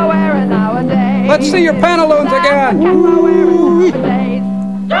cats are wearing nowadays. Let's see your pantaloons again.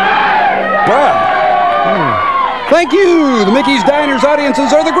 Thank you! The Mickey's Diners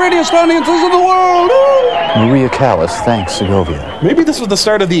audiences are the greatest audiences in the world! Maria Callas thanks Segovia. Maybe this was the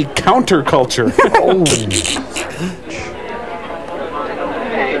start of the counterculture.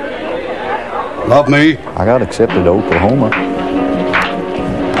 Love me. I got accepted to Oklahoma.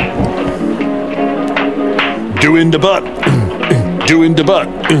 Doing the butt. Doing the butt.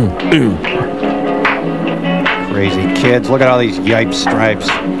 Crazy kids. Look at all these yipe stripes.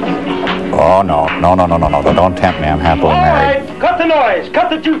 Oh, no. Don't tempt me. I'm happily married. All right, cut the noise. Cut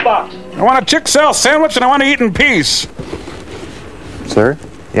the jukebox. I want a chick sal sandwich and I want to eat in peace. Sir?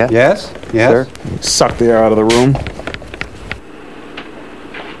 Yeah? Yes? Sir? Suck the air out of the room.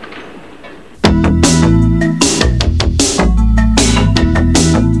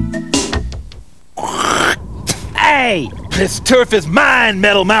 Hey! This turf is mine,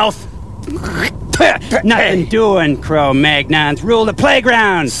 Metal Mouth. Nothing doing, Cro-Magnons. Rule the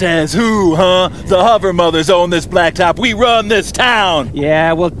playground. Says who, huh? The Hover Mothers own this blacktop. We run this town.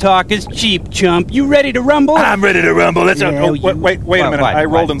 Yeah, well, talk is cheap, chump. You ready to rumble? I'm ready to rumble. Let's Yeah, wait a minute. I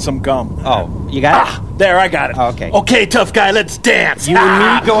rolled in some gum. Oh, you got it? There, I got it. Okay. Okay, tough guy, let's dance. You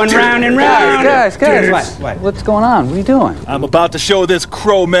and me going round and round. Guys, what's going on? What are you doing? I'm about to show this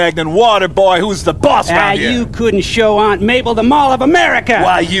Cro-Magnon water boy who's the boss around here. You couldn't show Aunt Mabel the Mall of America.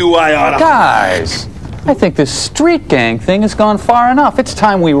 Why, I oughta. Guys, I think this street gang thing has gone far enough. It's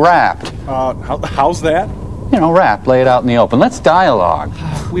time we rapped. How's that? You know, rap, lay it out in the open. Let's dialogue.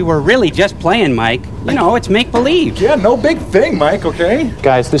 We were really just playing, Mike. You know, it's make-believe. Yeah, no big thing, Mike, okay?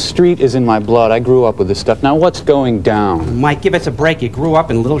 Guys, the street is in my blood. I grew up with this stuff. Now, what's going down? Mike, give us a break. You grew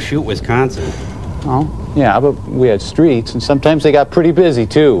up in Little Chute, Wisconsin. Oh, yeah, but we had streets, and sometimes they got pretty busy,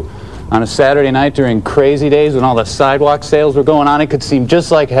 too. On a Saturday night during crazy days when all the sidewalk sales were going on, it could seem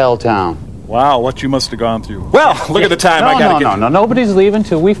just like Helltown. Wow, what you must have gone through. Well, look at the time. No, nobody's leaving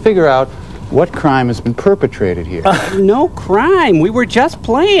till we figure out what crime has been perpetrated here. No crime. We were just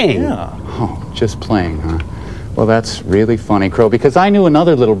playing. Yeah. Oh, just playing, huh? Well, that's really funny, Crow, because I knew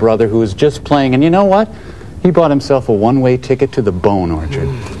another little brother who was just playing, and you know what? He bought himself a one-way ticket to the Bone Orchard.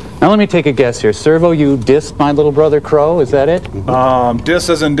 Now, let me take a guess here. Servo, you dissed my little brother Crow, is that it? Diss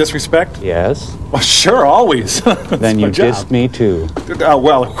as in disrespect? Yes. Well, sure, always. Then you dissed me, too.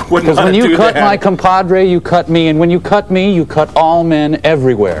 Well, wouldn't because when you cut my compadre, you cut me, and when you cut me, you cut all men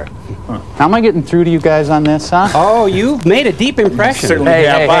everywhere. How am I getting through to you guys on this, huh? Oh, you've made a deep impression.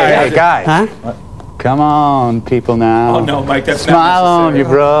 Hey, guys. Huh? Come on, people now. Oh, no, Mike, that's Smile not on your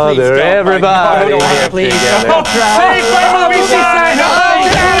brother, everybody. Please.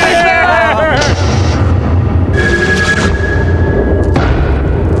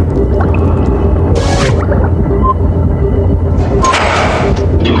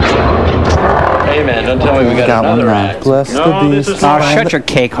 Hey, man, don't tell me we got another act. Bless the beast. Oh, shut your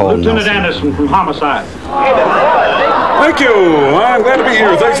cake hole, Lieutenant Nelson. Anderson from Homicide. Thank you. I'm glad to be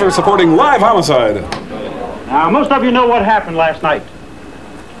here. Thanks for supporting Live Homicide. Now, most of you know what happened last night.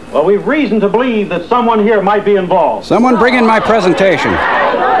 Well, we've reason to believe that someone here might be involved. Someone bring in my presentation.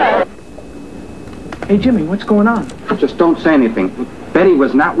 Hey, Jimmy, what's going on? Just don't say anything. Betty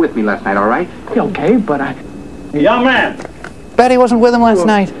was not with me last night, all right? Okay, but I... Young man. Betty wasn't with him last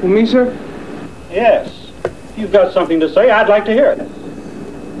night. Me, sir? Yes. If you've got something to say, I'd like to hear it.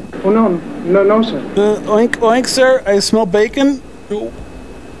 Oh, no, sir. Oink, oink, sir. I smell bacon.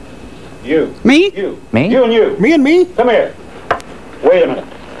 You. Me? You. Me? You and you. Me and me? Come here. Wait a minute.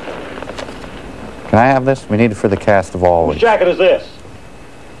 Can I have this? We need it for the cast of Always. Whose jacket is this?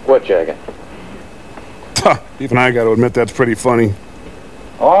 What jacket? Even I got to admit that's pretty funny.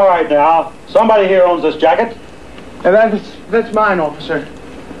 All right, now. Somebody here owns this jacket. That's mine, officer.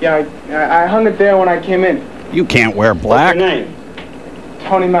 Yeah, I hung it there when I came in. You can't wear black. What's your name?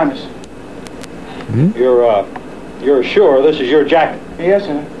 Tony Manis. You're sure this is your jacket? Yes,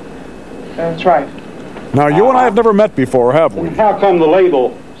 sir. That's right. Now, you and I have never met before, have we? How come the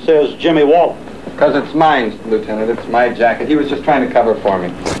label says Jimmy Walton? Because it's mine, Lieutenant. It's my jacket. He was just trying to cover for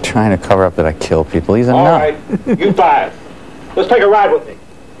me. Trying to cover up that I kill people. He's a All nut. right, you five. Let's take a ride with me.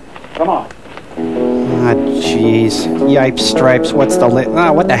 Come on. Ah, jeez. Yipe stripes. What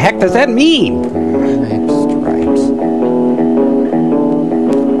the heck does that mean?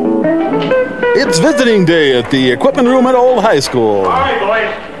 It's visiting day at the equipment room at Old High School. All right,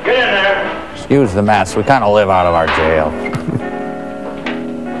 boys. Get in there. Excuse the mess. We kind of live out of our jail.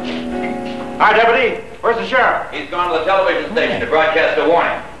 All right, Deputy. Where's the sheriff? He's gone to the television station to broadcast a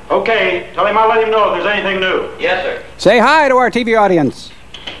warning. Okay. Tell him I'll let him know if there's anything new. Yes, sir. Say hi to our TV audience.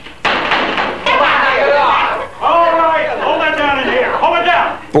 All right. Hold that down in here. Hold it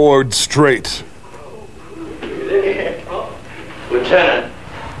down. Board straight. Lieutenant.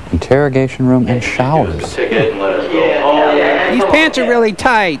 Interrogation room and showers. Ticket and let us go. These pants are really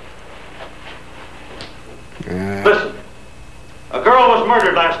tight. Listen. A girl was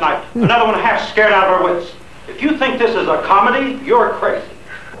murdered last night. Another one half scared out of her wits. If you think this is a comedy, you're crazy.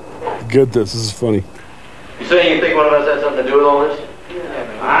 Get this. This is funny. You saying you think one of us has something to do with all this?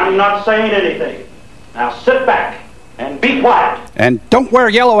 I'm not saying anything. Now sit back and be quiet. And don't wear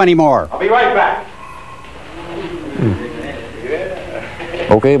yellow anymore. I'll be right back.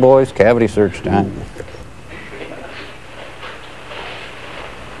 Okay, boys. Cavity search time.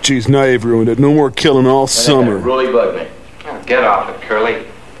 Geez, now you've ruined it. No more killing all summer. Really bugged me. Get off it, Curly.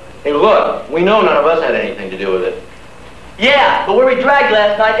 Hey, look, we know none of us had anything to do with it. Yeah, but where we dragged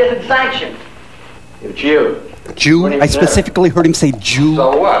last night isn't sanctioned. It's you. Jew? I specifically heard him say Jew.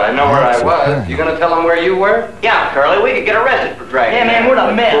 So what? I know where I was. You gonna tell him where you were? Yeah, Curly, we could get arrested for dragging. Yeah, man, what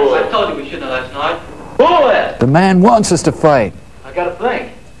a mess. I told you we shouldn't have last night. Bullet! The man wants us to fight. I gotta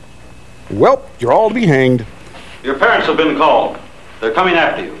think. Well, you're all to be hanged. Your parents have been called. They're coming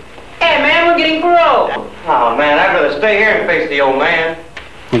after you. Hey, man, we're getting parole. Oh, man, I'd rather stay here and face the old man.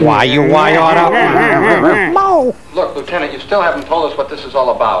 Why oughta? Look, Lieutenant, you still haven't told us what this is all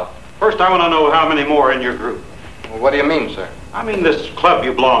about. First, I want to know how many more are in your group. Well, what do you mean, sir? I mean this club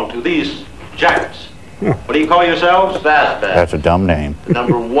you belong to, these jackets. What do you call yourselves? Fastback. That's a dumb name. The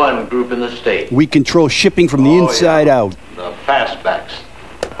 #1 group in the state. We control shipping from the inside out. The fastbacks.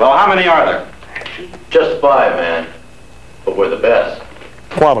 Well, how many are there? Just 5, man. But we're the best.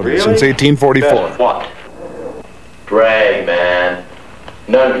 Quality Really? since 1844. Best what? Drag, man.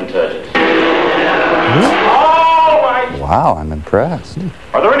 None can touch us. All right. Wow, I'm impressed.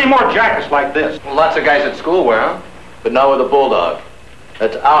 Are there any more jackets like this? Well, lots of guys at school wear them. But not with a bulldog.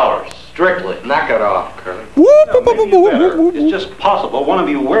 That's ours, strictly. Knock it off, Curly. It's just possible one of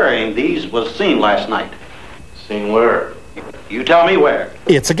you wearing these was seen last night. Seen where? You tell me where.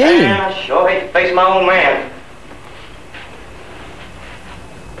 It's a game. Man, I sure hate to face my old man.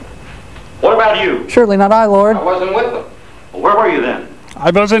 What about you? Surely not I, Lord. I wasn't with them. Well, where were you then?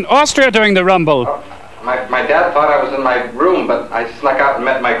 I was in Austria during the Rumble. My dad thought I was in my room, but I snuck out and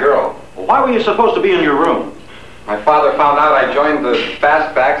met my girl. Well, why were you supposed to be in your room? My father found out I joined the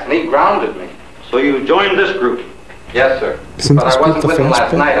Fastbacks, and he grounded me. So you joined this group? Yes, sir. Isn't But this I group wasn't the with him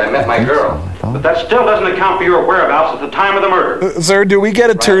last Fastback? night. I met my girl. But that still doesn't account for your whereabouts at the time of the murder. Sir, do we get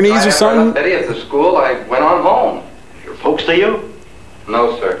attorneys Right or after I left something? Betty at the school, I went on home. Your folks see you?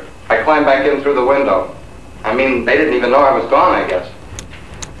 No, sir. I climbed back in through the window. I mean, they didn't even know I was gone, I guess.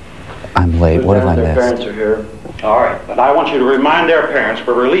 I'm late. What have I Their missed? parents are here. All right, but I want you to remind their parents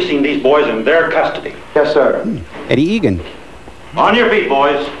we're releasing these boys in their custody. Yes, sir. Eddie Egan. On your feet,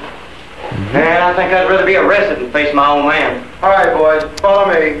 boys. Man, I think I'd rather be arrested than face my old man. All right, boys,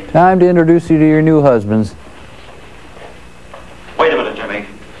 follow me. Time to introduce you to your new husbands. Wait a minute, Jimmy.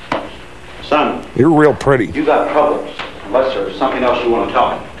 Son, You're real pretty. you got problems. Unless there's something else you want to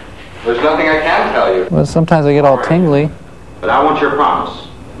tell me. There's nothing I can tell you. Well, sometimes I get all tingly. But I want your promise.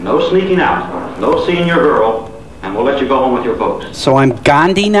 No sneaking out. No seeing your girl. And we'll let you go home with your folks. So I'm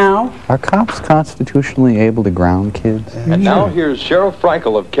Gandhi now? Are cops constitutionally able to ground kids? And now here's Sheriff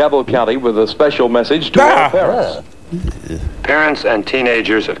Frankel of Cabell County with a special message to our parents. Parents and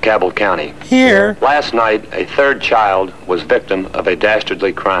teenagers of Cabell County. Here. Last night, a third child was victim of a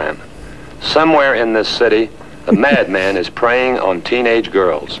dastardly crime. Somewhere in this city, a madman is preying on teenage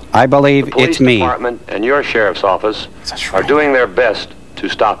girls. I believe The police it's me. department and your sheriff's office are doing their best to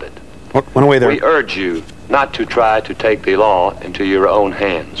stop it. Went away there. We urge you not to try to take the law into your own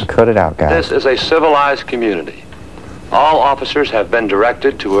hands. Cut it out, guys. This is a civilized community. All officers have been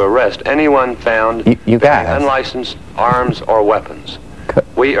directed to arrest anyone found You guys. carrying unlicensed arms or weapons.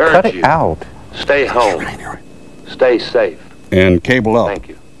 We Cut urge it you, out. stay home, stay safe. And cable up. Thank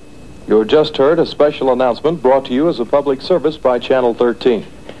you. You just heard a special announcement brought to you as a public service by Channel 13.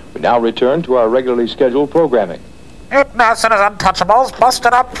 We now return to our regularly scheduled programming. It Nelson is Untouchables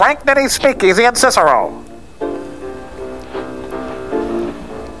busted up Frank Nitty's Speakeasy in Cicero.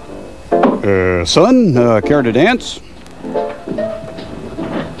 Son, care to dance? Is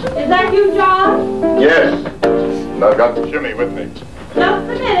that you, John? Yes. And I've got Jimmy with me. Just a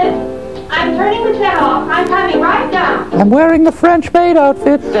minute. I'm turning the tent off. I'm coming right down. I'm wearing the French maid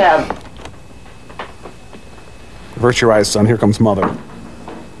outfit. Dad. Avert your eyes, son. Here comes Mother.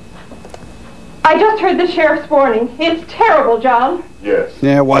 I just heard the sheriff's warning. It's terrible, John. Yes.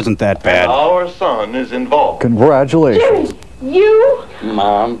 Yeah, it wasn't that bad. Our son is involved. Congratulations. Jimmy, you?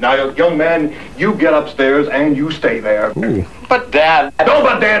 Mom. Now, young man, you get upstairs and you stay there. Ooh. But Dad. Don't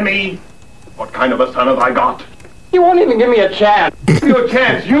but dare me! What kind of a son have I got? You won't even give me a chance. Give you a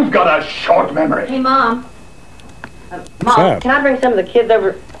chance. You've got a short memory. Hey, Mom. What's that? Can I bring some of the kids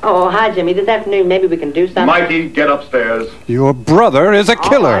over? Oh, hi, Jimmy. This afternoon, maybe we can do something. Mikey, get upstairs. Your brother is a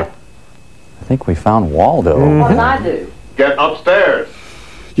killer. I think we found Waldo. What did I do? Get upstairs.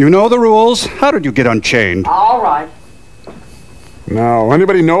 You know the rules. How did you get unchained? All right. Now,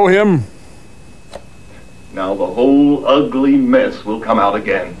 anybody know him? Now the whole ugly mess will come out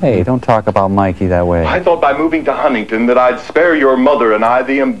again. Hey, don't talk about Mikey that way. I thought by moving to Huntington that I'd spare your mother and I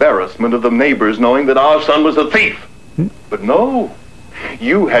the embarrassment of the neighbors knowing that our son was a thief. But no.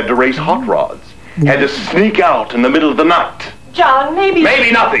 You had to race hot rods. Had to sneak out in the middle of the night. John, maybe...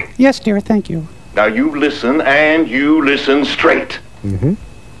 Maybe nothing. Yes, dear, thank you. Now you listen, and you listen straight. Mm-hmm.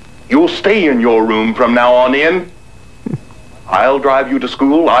 You'll stay in your room from now on in. I'll drive you to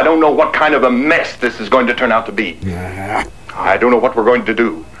school. I don't know what kind of a mess this is going to turn out to be. I don't know what we're going to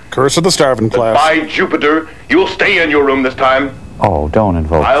do. Curse of the starving class. By Jupiter, you'll stay in your room this time. Oh, don't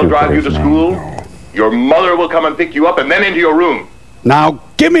invoke I'll drive you to Jupiter's school. name. Your mother will come and pick you up and then into your room. Now,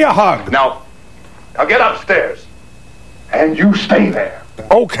 give me a hug. Now get upstairs. And you stay there.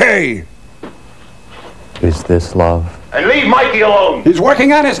 Okay. Is this love? And leave Mikey alone. He's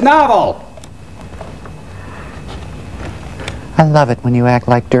working on his novel. I love it when you act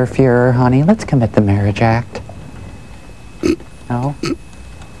like Der Fuhrer, honey. Let's commit the marriage act. No?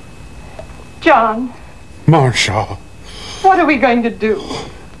 John, Marcia. what are we going to do?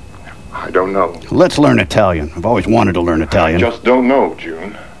 I don't know. Let's learn Italian. I've always wanted to learn Italian. I just don't know,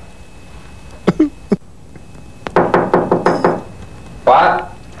 June.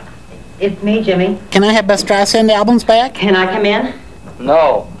 What? It's me, Jimmy. Can I have Best Streisand albums back? Can I come in?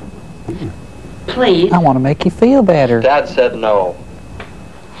 No. Please. I want to make you feel better. Dad said no.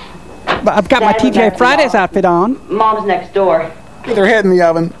 But I've got my Dad went TJ back to Fridays Mom. outfit on. Mom's next door. Get her head in the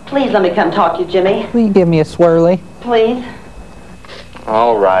oven. Please let me come talk to you, Jimmy. Will you give me a swirly? Please.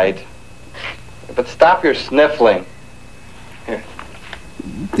 All right. But stop your sniffling.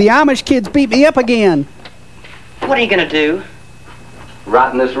 The Amish kids beat me up again. What are you going to do?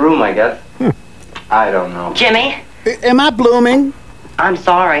 Rot in this room, I guess. I don't know. Jimmy, Am I blooming? I'm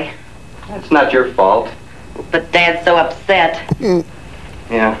sorry. It's not your fault. But Dad's so upset.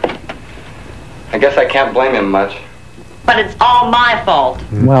 Yeah. I guess I can't blame him much. But it's all my fault.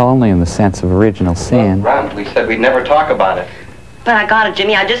 Well, only in the sense of original sin. Ron, we said we'd never talk about it. But I got it,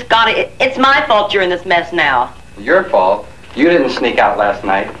 Jimmy. I just got it. It's my fault you're in this mess now. Your fault. You didn't sneak out last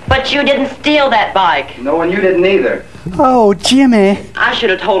night. But you didn't steal that bike. No, and you didn't either. Oh, Jimmy. I should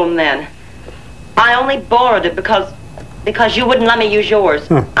have told him then. I only borrowed it because you wouldn't let me use yours.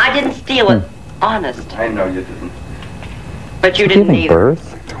 I didn't steal it. Honest. I know you didn't. But you didn't Giving either. birth?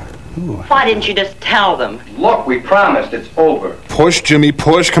 Why didn't you just tell them? Look, we promised. It's over. Push, Jimmy,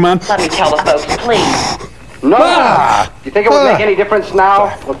 push. Come on. Let me tell the folks, please. No! You think it would make any difference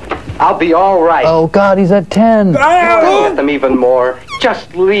now? I'll be all right. Oh, God, he's at 10. You're gonna get them even more.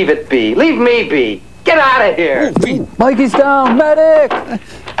 Just leave it be. Leave me be. Get out of here. Mikey's down. Medic!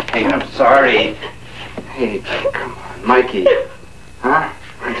 Hey, I'm sorry. Hey, come on, Mikey. Huh?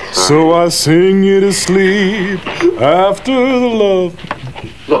 So I sing you to sleep after the love.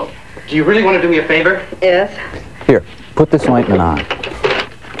 Look, do you really want to do me a favor? Yes. Here, put this ointment on.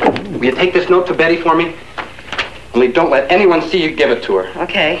 Will you take this note to Betty for me? Only don't let anyone see you give it to her.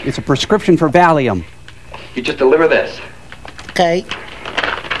 Okay. It's a prescription for Valium. You just deliver this. Okay.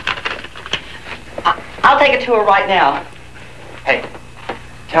 I'll take it to her right now. Hey,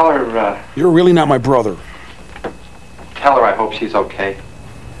 tell her, You're really not my brother. I hope she's okay.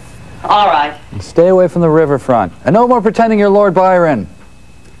 All right. Stay away from the riverfront. And no more pretending you're Lord Byron.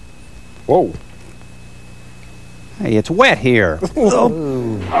 Whoa. Hey, it's wet here.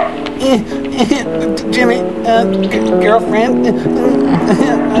 Jimmy, girlfriend.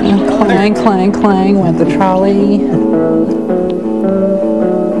 Clang, clang, clang went the trolley.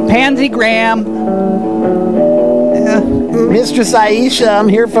 Pansy Graham. Mistress Aisha, I'm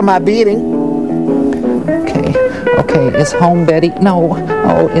here for my beating. Okay, is home Betty? No.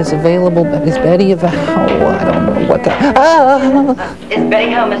 Oh, is available? Is Betty available? Oh, I don't know what the... Ah! Is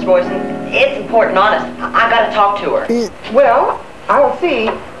Betty home, Miss Royson? It's important, honest. I gotta talk to her. Well, I'll see.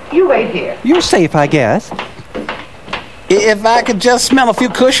 You wait here. You're safe, I guess. If I could just smell a few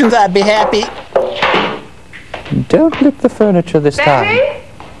cushions, I'd be happy. Don't lick the furniture this time. Betty?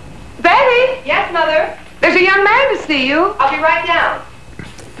 Betty? Yes, Mother? There's a young man to see you. I'll be right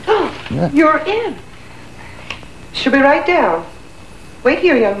down. You're in. She'll be right down. Wait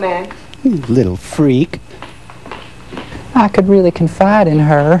here, young man. You little freak. I could really confide in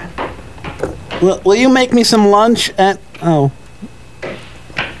her. Will you make me some lunch at... Oh.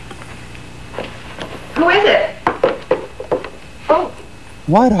 Who is it? Oh,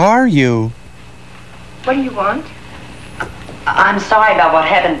 What are you? what do you want? I'm sorry about what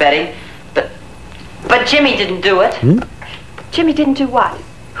happened, Betty. But Jimmy didn't do it. Jimmy didn't do what?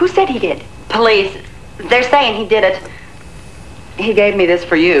 Who said he did? Police. They're saying he did it. He gave me this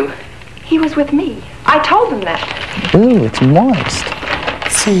for you. He was with me. I told him that. Ooh, it's moist.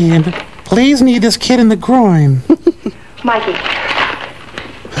 Sam, please knee this kid in the groin. Mikey,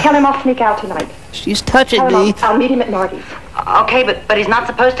 tell him I'll sneak out tonight. She's touching Tell him me. I'll meet him at Marty's. Okay, but he's not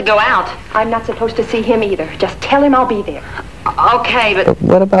supposed to go out. I'm not supposed to see him either. Just tell him I'll be there. Okay, but But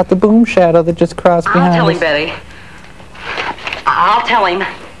what about the boom shadow that just crossed I'll behind tell us? him, Betty. I'll tell him.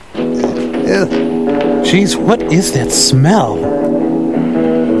 Jeez, what is that smell?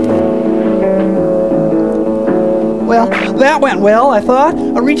 Well, that went well, I thought.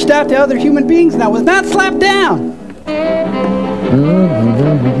 I reached out to other human beings and I was not slapped down.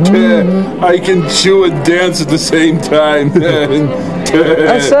 I can chew and dance at the same time.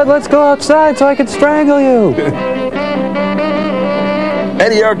 I said let's go outside so I can strangle you.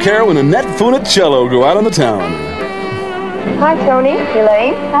 Eddie Arcaro and Annette Funicello go out on the town. Hi, Tony.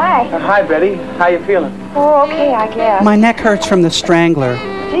 Elaine. Hi. Hi, Betty. How you feeling? Oh, okay, I guess. My neck hurts from the Strangler.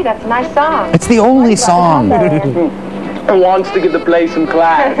 Gee, that's a nice song. It's the only song. Who wants to give the play some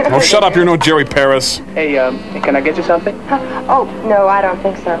class? Oh, shut up. You're no Jerry Paris. Hey, can I get you something? Oh, no, I don't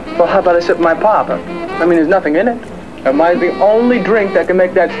think so. Well, how about a sip of my pop? I mean, there's nothing in it. Mine's the only drink that can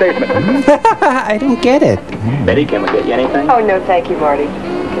make that statement. I don't get it. Betty, can we get you anything? Oh, no, thank you, Marty.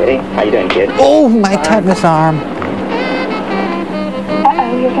 Okay. How you doing, kid? Oh, my tetanus arm.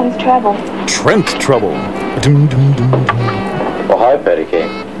 Uh-oh, here comes trouble. Trent Trouble. Well, hi, Betty K.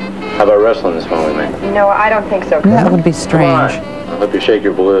 How about wrestling this morning, man? No, I don't think so. That would be strange. I hope you shake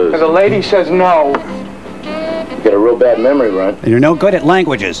your blues. The lady says no. You got a real bad memory, Runt. You're no good at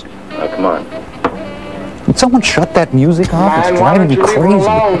languages. Now, come on. Would someone shut that music off? It's driving me crazy.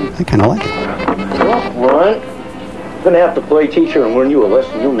 I kind of like it. Runt, I'm going to have to play teacher and learn you a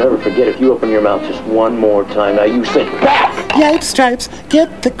lesson you'll never forget if you open your mouth just one more time. Now, you say back! Yipe Stripes,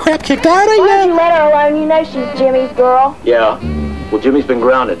 get the crap kicked out of Why don't you let her alone? You know she's Jimmy's girl. Yeah. Well, Jimmy's been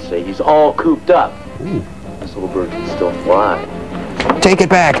grounded, see? He's all cooped up. Ooh. This little bird can still fly. Take it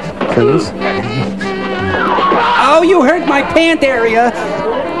back, please. Oh, you hurt my pant area.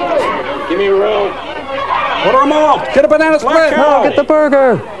 Give me room. Order them all. Get a banana split. No, get the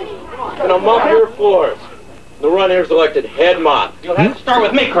burger. Gonna mop your floors. The run here's elected head mop. You'll have to start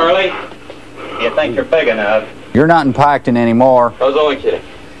with me, Carly. You think you're big enough? You're not in Piketon anymore. I was only kidding.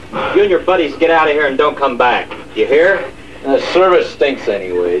 You and your buddies get out of here and don't come back. You hear? The service stinks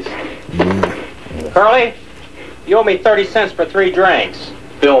anyways. Carly, you owe me 30 cents for 3 drinks.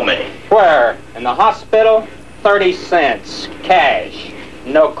 Bill me. Where? In the hospital? 30 cents. Cash.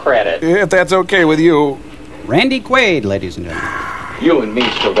 No credit. If that's okay with you. Randy Quaid, ladies and gentlemen. You and me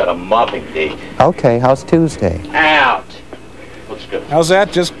still got a mopping date. Okay, how's Tuesday? Out. Looks good. How's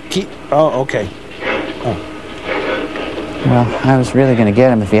that? Just keep... Oh, okay. Oh. Well, I was really going to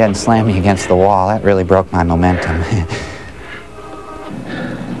get him if he hadn't slammed me against the wall. That really broke my momentum.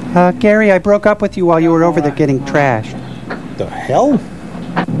 Gary, I broke up with you while you were over there getting trashed. The hell?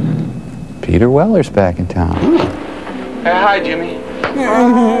 Peter Weller's back in town. Hey, hi, Jimmy.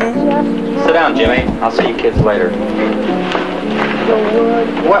 Sit down, Jimmy. I'll see you kids later.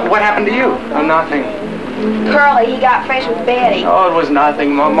 What happened to you? Oh, nothing. Curly, he got fresh with Betty. Oh, it was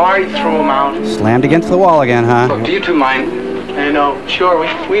nothing. Marty threw him out. Slammed against the wall again, huh? Look, do you two mind? I know. Sure,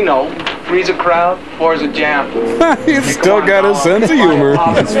 we know. 3's a crowd, 4's a jam. He's still got a sense of humor.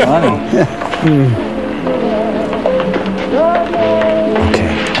 It's funny. Okay,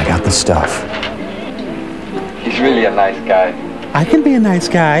 I got the stuff. He's really a nice guy. I can be a nice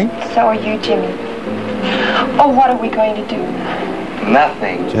guy. So are you, Jimmy. Oh, what are we going to do?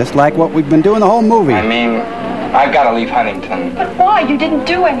 Nothing. Just like what we've been doing the whole movie. I mean, I've got to leave Huntington. But why? You didn't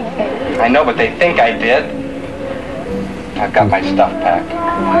do anything. I know, but they think I did. I've got my stuff packed.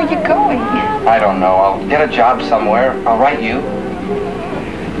 Where are you going? I don't know. I'll get a job somewhere. I'll write you.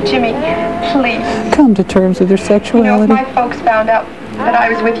 Jimmy, please. Come to terms with your You know, sexuality. if my folks found out that I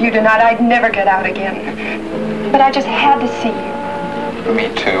was with you tonight, I'd never get out again. But I just had to see you. Me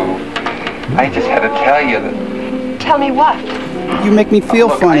too. I just had to tell you that... Tell me what? You make me feel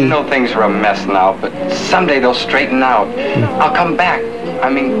Look, funny. I know things are a mess now, but someday they'll straighten out. I'll come back. I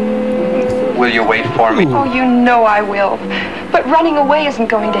mean, will you wait for me? Oh, you know I will. But running away isn't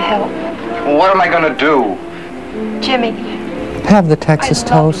going to help. What am I going to do? Jimmy, Have the Texas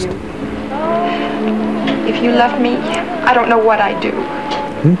toast. if you love me, I don't know what I'd do.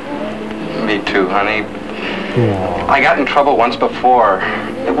 Me too, honey. I got in trouble once before.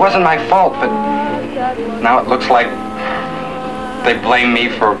 It wasn't my fault, but now it looks like they blame me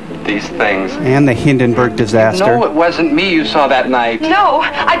for these things. And the Hindenburg disaster. No, it wasn't me you saw that night. No,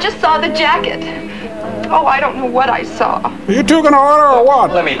 I just saw the jacket. Oh, I don't know what I saw. Are you two gonna order or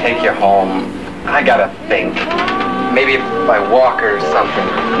what? Let me take you home. I gotta think. Maybe if I walk or something.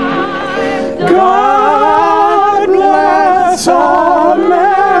 God bless America.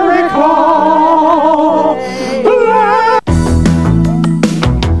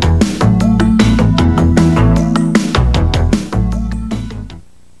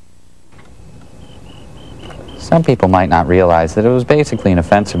 Some people might not realize that it was basically an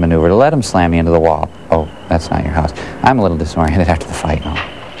offensive maneuver to let him slam you into the wall. Oh, that's not your house. I'm a little disoriented after the fight now.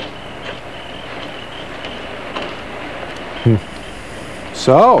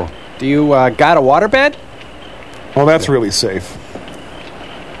 So, do you got a waterbed? Well, that's really safe.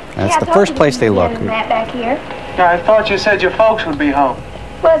 That's the first place they look. Matt back here. I thought you said your folks would be home.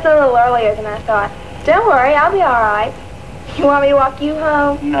 Well, it's a little earlier than I thought. Don't worry, I'll be all right. You want me to walk you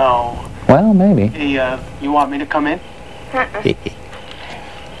home? No. Well, maybe. Hey, you want me to come in?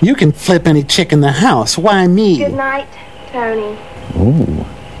 You can flip any chick in the house. Why me? Good night, Tony. Ooh.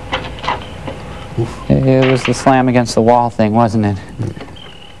 It was the slam against the wall thing, wasn't it?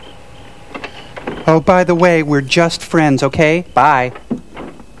 Oh, by the way, we're just friends, okay? Bye.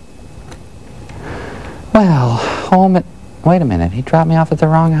 Well, wait a minute. He dropped me off at the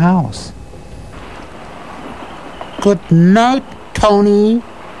wrong house. Good night, Tony.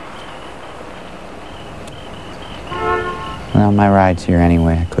 Well, my ride's here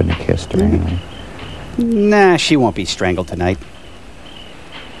anyway. I couldn't have kissed her anyway. Nah, she won't be strangled tonight.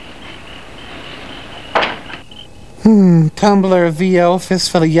 Tumbler of VO,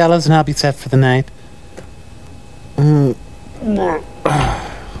 fistful of yellows, and I'll be set for the night.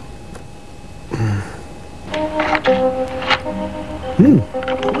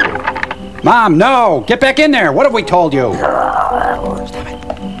 Mom, no! Get back in there! What have we told you? Stop it.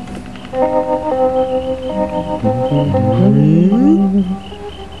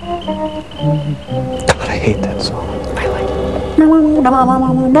 God, I hate that song. I like it.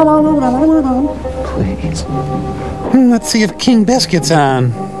 Please. Let's see if King Biscuit's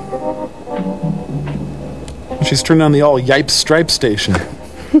on. She's turned on the all Yipes Stripe station.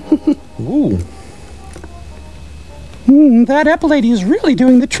 Ooh. That Apple lady is really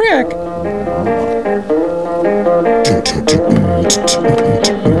doing the trick.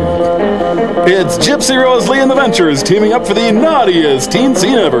 It's Gypsy Rose Lee and the Ventures teaming up for the naughtiest teen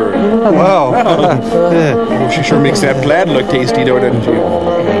scene ever. Whoa. Oh, she sure makes that plaid look tasty, though, doesn't she?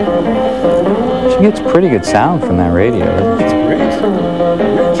 She gets pretty good sound from that radio. It's great.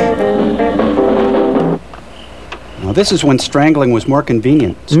 Now, this is when strangling was more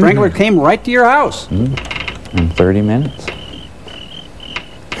convenient. Strangler came right to your house. In 30 minutes.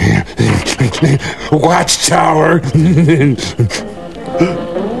 Watchtower.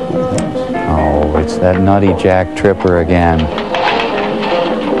 Oh, it's that nutty Jack Tripper again.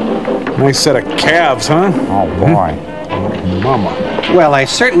 Nice set of calves, huh? Oh, boy. Mama. Well, I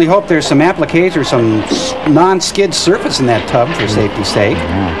certainly hope there's some appliques or some non-skid surface in that tub for safety's sake.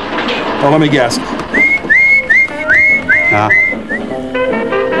 Yeah. Well, let me guess.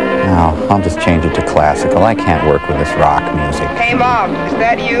 No, I'll just change it to classical. I can't work with this rock music. Hey, Mom, is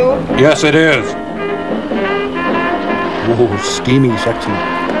that you? Yes, it is. Oh, steamy, sexy.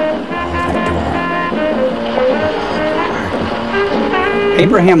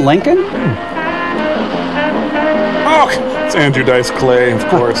 Abraham Lincoln? Oh, it's Andrew Dice Clay, of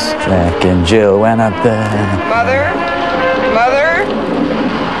course. Jack and Jill went up there. Mother? Mother?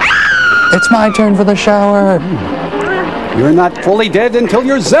 It's my turn for the shower. You're not fully dead until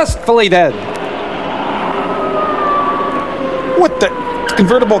you're zestfully dead. What the?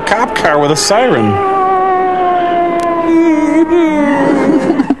 Convertible cop car with a siren.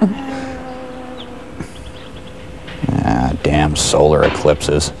 Damn solar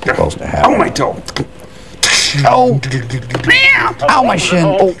eclipses. Supposed to happen. Oh, my toe. Oh. Ow, my shin.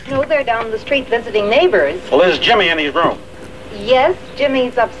 Oh. No, they're down the street visiting neighbors. Well, there's Jimmy in his room. Yes,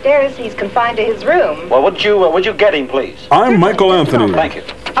 Jimmy's upstairs. He's confined to his room. Well, would you get him, please? I'm Michael Anthony. Thank you.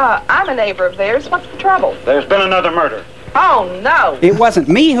 I'm a neighbor of theirs. What's the trouble? There's been another murder. Oh, no. It wasn't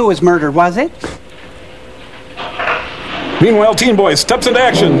me who was murdered, was it? Meanwhile, Teen Boy steps into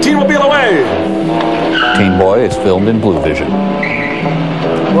action. Teen-mobile away. Teen Boy is filmed in Blue Vision.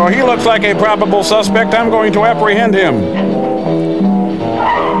 Well, he looks like a probable suspect. I'm going to apprehend him.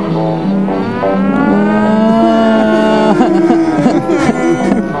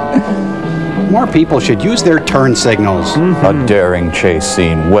 More people should use their turn signals. A daring chase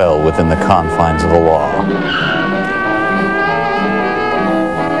scene well within the confines of the law.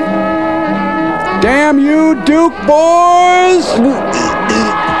 Damn you, Duke boys!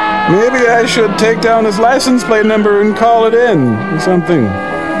 Maybe I should take down his license plate number and call it in or something.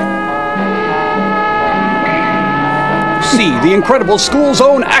 See the incredible school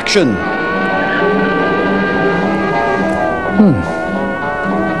zone action.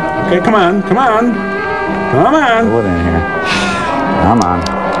 Okay, come on. Come on. What in here? Come on.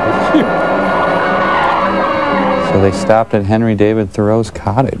 So they stopped at Henry David Thoreau's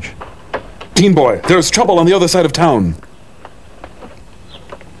cottage. Teen Boy, there's trouble on the other side of town.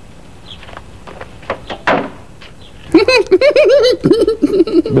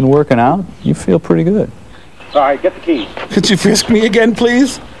 Been working out? You feel pretty good. All right, get the keys. Could you frisk me again,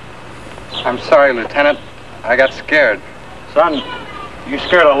 please? I'm sorry, Lieutenant. I got scared. Son, you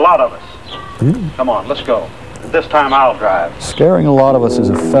scared a lot of us. Come on, let's go. This time I'll drive. Scaring a lot of us is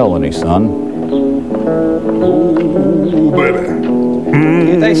a felony, son. Ooh, baby.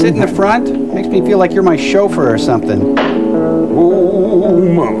 Can't I sit in the front? Makes me feel like you're my chauffeur or something. Oh,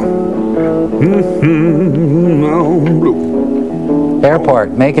 mama.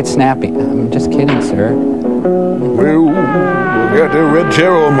 Airport, make it snappy. I'm just kidding, sir. Well, we got the red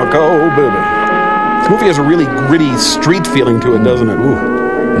chair on my car, baby. This movie has a really gritty street feeling to it, doesn't it?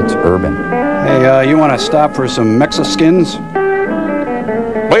 Ooh. It's urban. Hey, you want to stop for some Mexicans?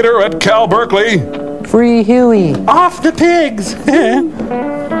 Later at Cal Berkeley. Free Huey. Off the pigs.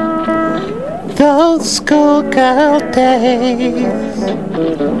 Those schoolgirl days.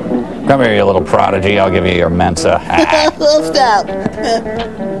 Come here, you little prodigy. I'll give you your Mensa. Stop.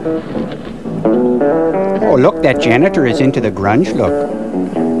 Oh, look, that janitor is into the grunge look.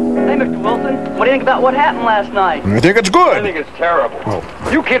 Hey, Mr. Wilson, what do you think about what happened last night? I think it's good. I think it's terrible.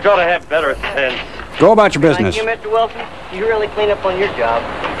 You kids ought to have better sense. Go about your business. Thank you, Mr. Wilson. You really clean up on your job.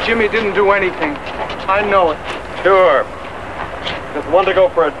 Jimmy didn't do anything. I know it. Sure. Just wanted to go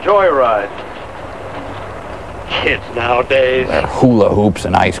for a joyride. Kids nowadays. They're hula hoops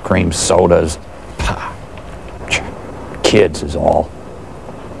and ice cream sodas. Kids is all.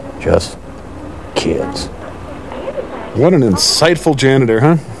 Just kids. What an insightful janitor,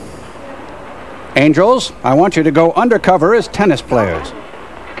 huh? Angels, I want you to go undercover as tennis players.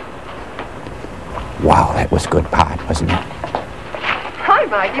 Wow, that was good pot, wasn't it? Hi,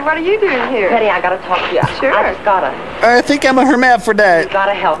 Mikey. What are you doing here? Betty, I gotta talk to you. Sure. I just gotta. I think I'm a hermaphrodite. You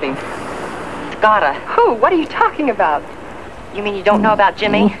gotta help him. Gotta. Who? What are you talking about? You mean you don't know about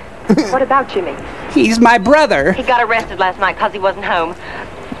Jimmy? What about Jimmy? He's my brother. He got arrested last night because he wasn't home.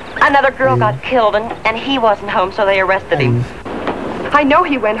 Another girl got killed, and he wasn't home, so they arrested him. I know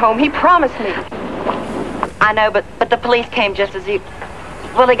he went home. He promised me. I know, but the police came just as he...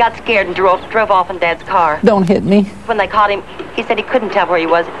 Well, he got scared and drove off in Dad's car. Don't hit me. When they caught him, he said he couldn't tell where he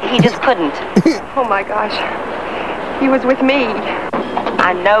was. He just couldn't. Oh, my gosh. He was with me.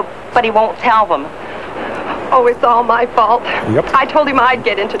 I know, but he won't tell them. Oh, it's all my fault. Yep. I told him I'd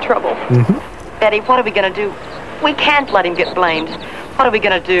get into trouble. Betty, what are we going to do? We can't let him get blamed. What are we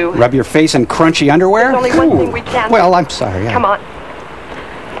going to do? Rub your face in crunchy underwear? There's only one thing we can do. Well, I'm sorry. Come on.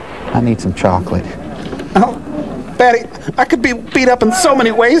 I need some chocolate. Oh, Betty, I could be beat up in so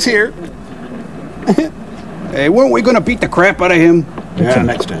many ways here. Hey, weren't we going to beat the crap out of him? Yeah,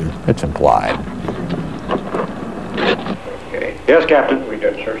 next time. It's implied. Yes, Captain.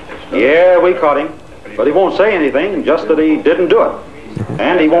 Yeah, we caught him. But he won't say anything, just that he didn't do it.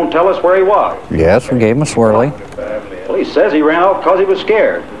 And he won't tell us where he was. Yes, we gave him a swirly. Well, he says he ran off because he was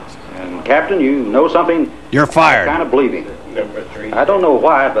scared. And, Captain, you know something? You're fired. I kind of believe him. I don't know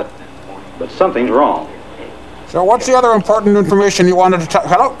why, but something's wrong. So what's the other important information you wanted to tell?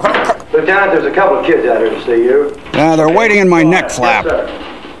 Hello? Lieutenant, there's a couple of kids out here to see you. Yeah, they're waiting in my neck flap. Yes, sir.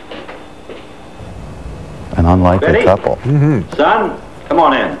 An unlikely Betty? couple. Son, come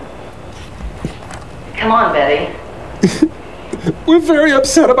on in. Come on, Betty. We're very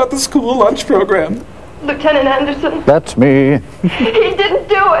upset about the school lunch program. Lieutenant Anderson. That's me. He didn't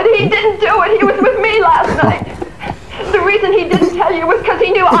do it. He didn't do it. He was with me last night. The reason he didn't tell you was because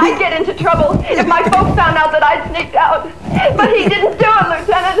he knew I'd get into trouble if my folks found out that I'd sneaked out. But he didn't do it,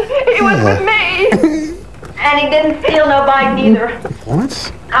 Lieutenant. He was with me. And he didn't steal no bike neither.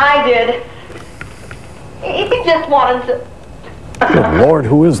 What? I did. He just wanted to... Good Lord,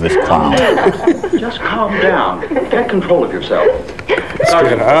 who is this clown? Just calm down. Get control of yourself. Let's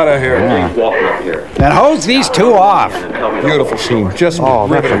get out of here. Yeah. Walking up here. Then hose these two off. Beautiful scene. Just Oh,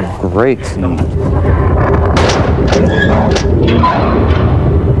 that's riveting. a great scene.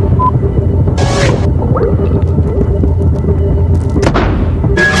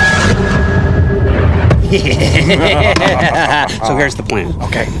 So here's the plan.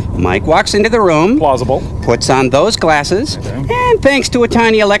 Okay. Mike walks into the room. Plausible. Puts on those glasses. And thanks to a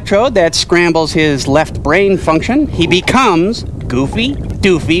tiny electrode that scrambles his left brain function, he becomes Goofy,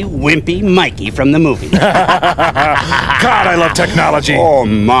 Doofy, Wimpy Mikey from the movie. God, I love technology. Oh,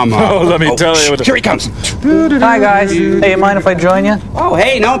 mama. Oh, let me tell you. Here he comes. Hi, guys. Hey, you mind if I join you? Oh,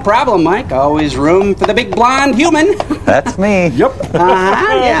 hey, no problem, Mike. Always room for the big blonde human. That's me. Yep.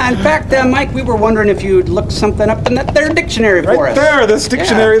 Yeah, in fact, Mike, we were wondering if you'd look something up in that there dictionary for us. Right there, this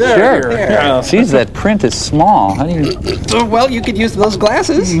dictionary there. Sure. Yeah. Geez, that print is small. How do you... Well, you could use those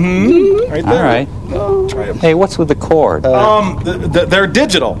glasses. Right there. All right. Hey, what's with the cord? They're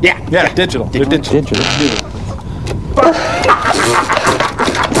digital. Yeah. Yeah, digital. They're digital.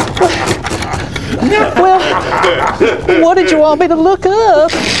 Well, what did you want me to look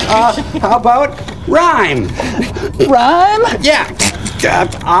up? How about rhyme? Rhyme? Yeah.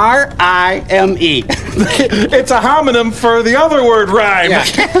 R-I-M-E. It's a homonym for the other word rhyme.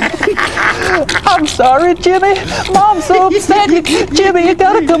 I'm sorry, Jimmy. Mom's so upset. Jimmy, you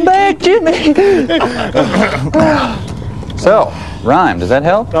gotta come back, Jimmy. So, rhyme, does that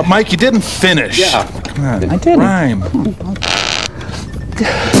help? Mike, you didn't finish. Yeah. I didn't. Rhyme.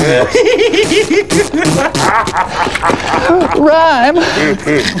 Rhyme.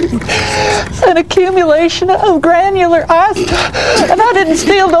 An accumulation of granular ice. And I didn't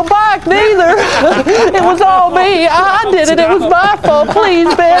steal the bike neither. It was all me. I did it. It was my fault.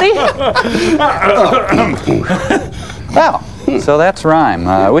 Please, Betty. Well, so that's rhyme,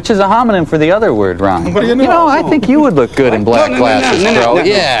 which is a homonym for the other word rhyme. What do you know? You know, I think you would look good in black glasses, bro.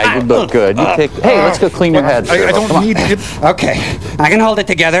 Yeah, you'd look good. You take. Hey, let's go clean your head. I don't need it. Okay, I can hold it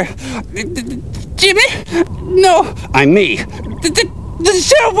together. Jimmy? No. I'm me. The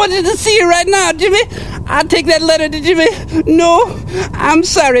sheriff wanted to see you right now, Jimmy. I'll take that letter to Jimmy. No, I'm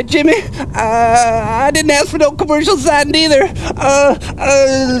sorry, Jimmy. I didn't ask for no commercial sign either.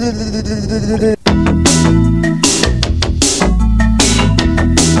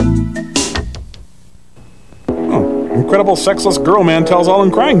 Incredible sexless girl man tells all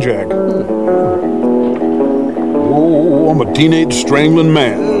in crying jag. Oh, I'm a teenage strangling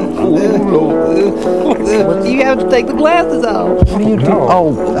man. You have to take the glasses off. What do you do?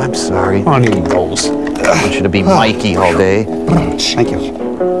 Oh, I'm sorry. Honey rolls. I want you to be Mikey all day. Thank you.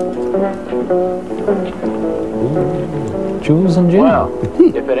 Jules and Jim. Well,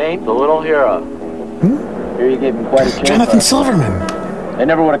 if it ain't the little hero. Here you gave him quite a chance. Jonathan Silverman. They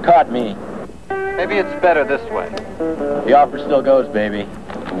never would have caught me. Maybe it's better this way. The offer still goes, baby.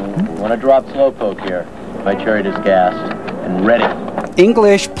 Want to drop slowpoke here. My chariot is gassed and ready.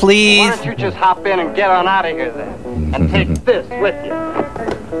 English, please. Why don't you just hop in and get on out of here then? And take this with you.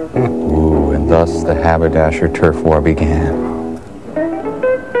 Ooh, and thus the haberdasher turf war began.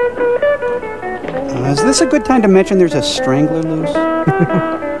 Is this a good time to mention there's a strangler loose?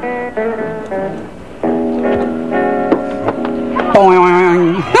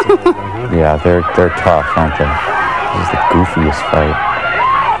 Boing. Yeah, they're tough, aren't they? This is the goofiest fight.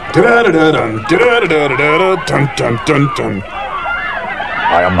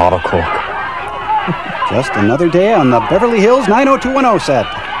 I am not a cook. Just another day on the Beverly Hills 90210 set.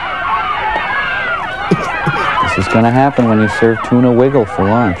 This is going to happen when you serve tuna wiggle for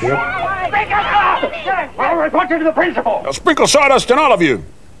lunch. Yep. I'll report you to the principal. I'll sprinkle sawdust on all of you.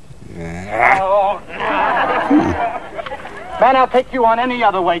 Man, I'll take you on any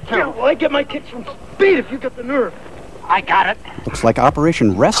other way, too. Yeah, well, I get my kicks from speed if you get the nerve. I got it. Looks like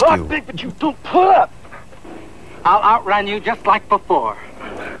Operation Rescue. Talk big, but you don't pull up. I'll outrun you just like before.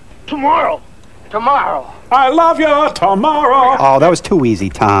 Tomorrow. I love you tomorrow. Oh, that was too easy,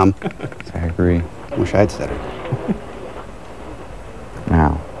 Tom. I agree. Wish I'd said it.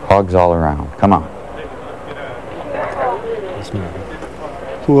 Now, hugs all around. Come on.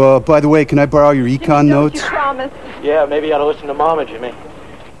 By the way, can I borrow your econ notes? You promised. Yeah, maybe you ought to listen to Mama, Jimmy.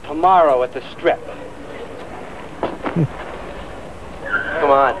 Tomorrow at the strip. Come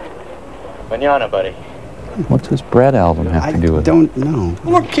on. Manana, buddy. What's this Bread album have to do with it? I don't know.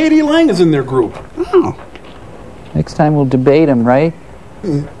 Look, Katie Lang is in their group. Oh. Next time we'll debate him, right?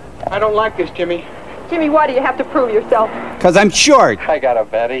 I don't like this, Jimmy. Jimmy, why do you have to prove yourself? Because I'm short. I got her,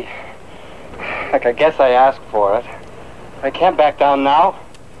 Betty. Like, I guess I asked for it. I can't back down now.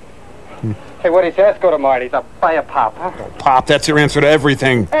 Hey, what do you say? Let's go to Marty's. I'll buy a pop, huh? Pop, that's your answer to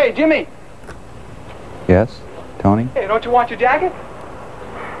everything. Hey, Jimmy. Yes? Tony? Hey, don't you want your jacket?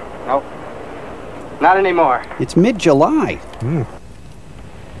 No. Not anymore. It's mid-July.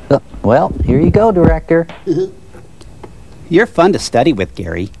 Well, here you go, director. You're fun to study with,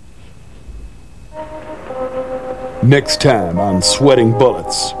 Gary. Next time on Sweating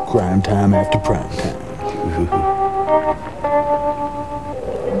Bullets, crime time after prime time.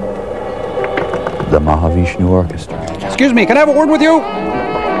 The Mahavishnu Orchestra. Excuse me, can I have a word with you?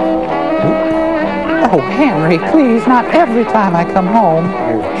 Oh, Henry, please, not every time I come home.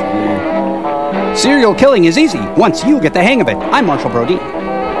 Serial killing is easy once you get the hang of it. I'm Marshall Brody.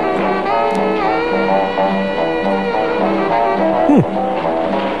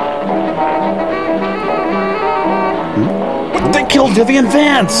 But they killed Vivian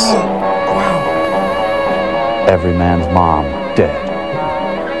Vance. Every man's mom dead.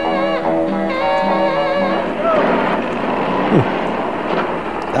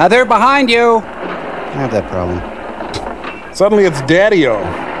 They're behind you. I have that problem. Suddenly it's Daddy-O.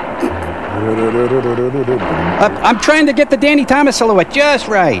 I'm trying to get the Danny Thomas silhouette just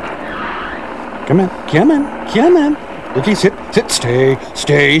right. Come in. Okay, sit, stay,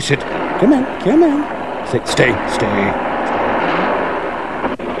 sit. Come in. Stay.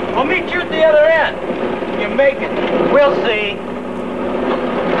 make it. We'll see.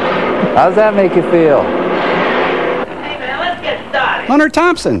 How's that make you feel? Hey, man, let's get started. Hunter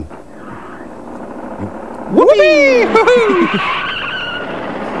Thompson. Whoopee!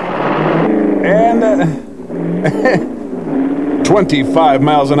 And 25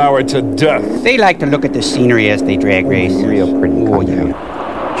 miles an hour to death. They like to look at the scenery as they drag race. Real pretty. Oh, yeah.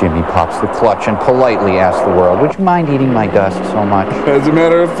 Jimmy pops the clutch and politely asks the world, would you mind eating my dust so much? As a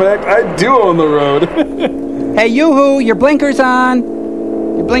matter of fact, I do own the road. Hey, yoo-hoo, your blinker's on.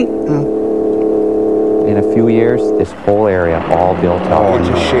 Your blink... In a few years, this whole area all built up. Oh, it's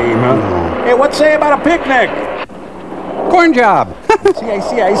a shame, huh? Hey, what's say about a picnic? Corn job. I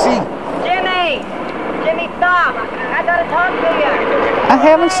see. Jimmy, stop. I gotta talk to you. I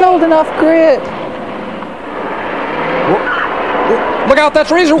haven't sold enough grit. Look out,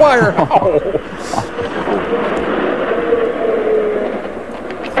 that's razor wire.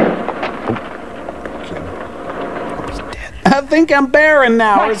 I think I'm barren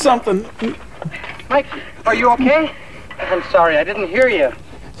now or something. Mike, are you okay? I'm sorry, I didn't hear you.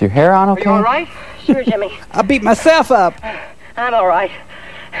 Is your hair on okay? Are you all right? Sure, Jimmy. I beat myself up. I'm all right.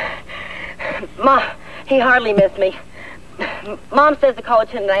 Ma, he hardly missed me. Mom says to call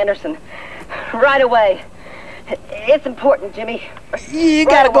Lieutenant Anderson right away. It's important, Jimmy. You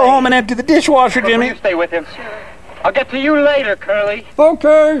gotta go home and empty the dishwasher, Jimmy. You stay with him. Sure. I'll get to you later, Curly.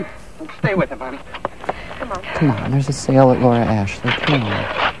 Okay. Stay with him, honey. Come on, there's a sale at Laura Ashley. Come on.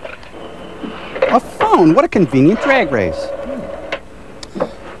 A phone. What a convenient drag race.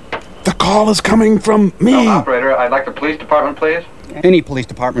 The call is coming from me. Operator, I'd like the police department, please. Any police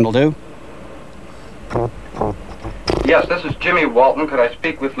department will do. Yes, this is Jimmy Walton. Could I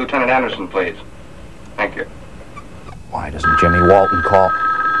speak with Lieutenant Anderson, please? Thank you. Why doesn't Jimmy Walton call?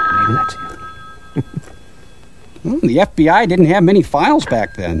 Maybe that's him. The FBI didn't have many files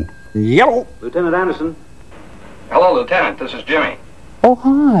back then. Yellow. Lieutenant Anderson. Hello, Lieutenant. This is Jimmy. Oh,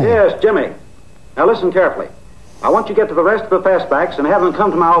 hi. Yes, Jimmy. Now listen carefully. I want you to get to the rest of the fastbacks and have them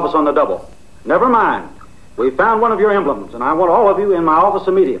come to my office on the double. Never mind. We found one of your emblems, and I want all of you in my office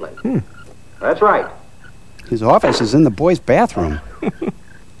immediately. That's right. His office is in the boys' bathroom.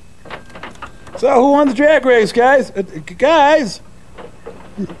 So, who won the drag race, guys? Guys?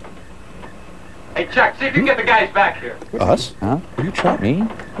 Hey, Chuck, see if you can get the guys back here. Us? Huh? Are you Chuck? Me?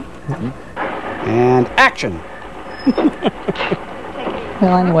 And action.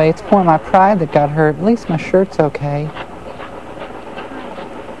 Well, anyway, it's more my pride that got hurt. At least my shirt's okay.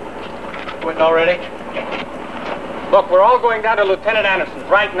 Quitting already? Look, we're all going down to Lieutenant Anderson's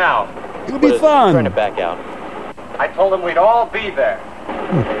right now. It'll be fun. Turn it back out. I told him we'd all be there.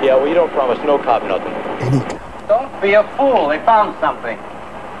 Yeah, well, you don't promise no cop nothing. Don't be a fool. They found something.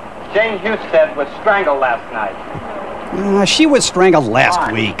 Jane Husted was strangled last night. She was strangled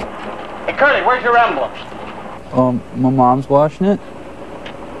last week. Hey, Curly, where's your emblem? My mom's washing it.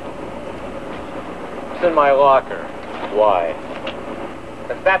 It's in my locker. Why?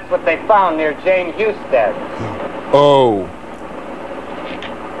 Because that's what they found near Jane Husted. Oh.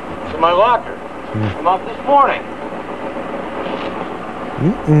 It's in my locker. Come up this morning.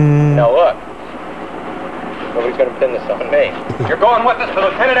 Now look. Nobody's gonna pin this on me. You're going with us to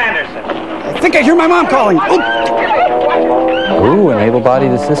Lieutenant Anderson. I think I hear my mom calling. Ooh, an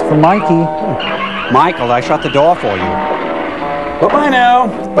able-bodied assist from Mikey. Michael, I shut the door for you. Bye-bye now.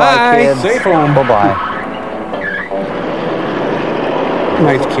 Bye. Kids. Safe home. Bye-bye.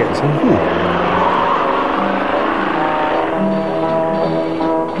 Nice kids, huh?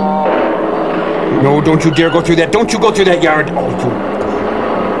 No, don't you dare go through that. Don't you go through that yard. Oh, you...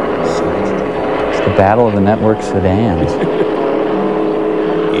 It's the battle of the network sedans.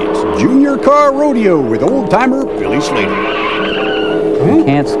 It's Junior Car Rodeo with old-timer Billy Slater. You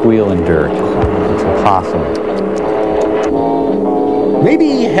can't squeal in dirt. It's impossible.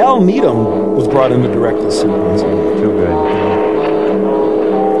 Maybe Hal Needham was brought in to direct this sequence. Too good.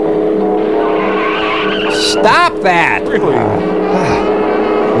 Stop that! Really?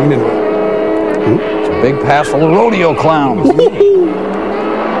 Lean into it. It's a big pass full of rodeo clowns.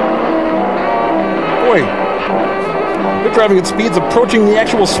 Boy, they're driving at speeds approaching the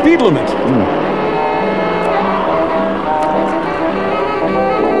actual speed limit.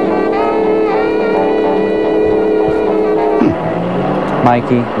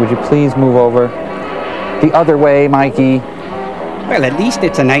 Mikey, would you please move over? The other way, Mikey. Well, at least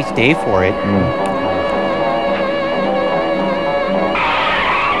it's a nice day for it.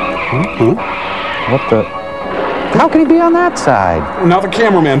 What the? How can he be on that side? Now the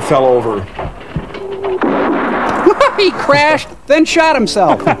cameraman fell over. He crashed, then shot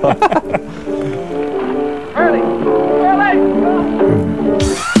himself.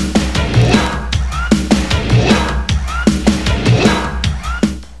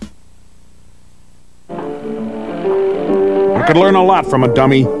 could learn a lot from a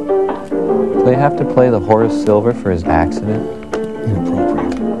dummy. Do they have to play the Horace Silver for his accident?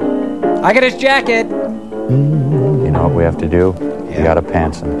 Inappropriate. I got his jacket. You know what we have to do? Yeah. We gotta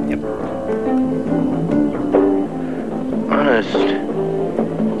pants him. Yep. Honest.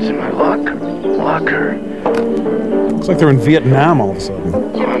 It's in my locker. Looks like they're in Vietnam all of a sudden.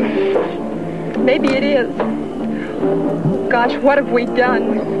 Maybe it is. Gosh, what have we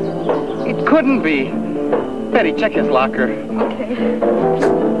done? It couldn't be. Betty, check his locker. Okay.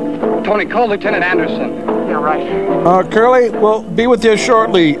 Tony, call Lieutenant Anderson. Yeah, right. Curly, we'll be with you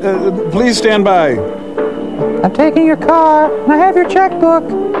shortly. Please stand by. I'm taking your car, and I have your checkbook.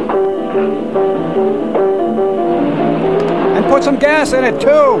 And put some gas in it, too.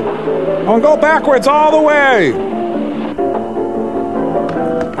 Oh, and go backwards all the way.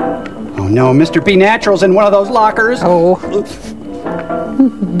 Oh, no, Mr. B. Natural's in one of those lockers. Oh.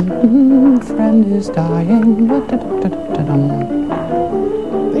 Friend is dying.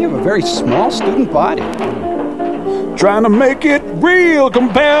 They have a very small student body. Trying to make it real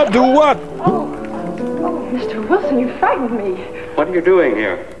compared to what? Oh, Mr. Wilson, you frightened me. What are you doing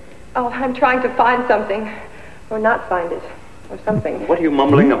here? Oh, I'm trying to find something. Or not find it. Or something. What are you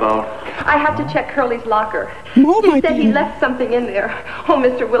mumbling about? I have to check Curly's locker. Oh, he said he left something in there. Oh,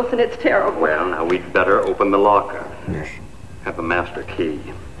 Mr. Wilson, it's terrible. Well, now we'd better open the locker. Have a master key.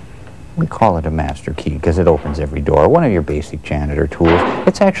 We call it a master key because it opens every door. One of your basic janitor tools.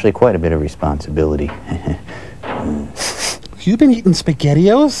 It's actually quite a bit of responsibility. You been eating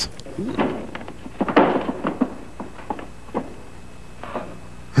SpaghettiOs?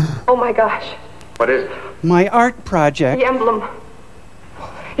 Oh, my gosh. What is it? My art project. The emblem.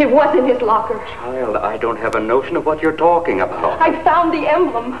 It was in his locker. Child, I don't have a notion of what you're talking about. I found the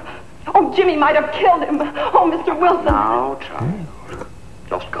emblem. Oh, Jimmy might have killed him. Oh, Mr. Wilson. Now, child,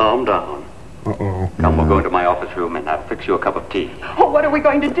 just calm down. Uh-oh. Come, we'll go into my office room and I'll fix you a cup of tea. Oh, what are we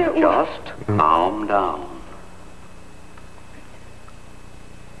going to do? Just calm down.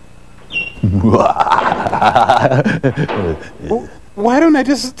 Why don't I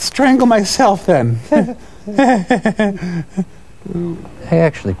just strangle myself then? I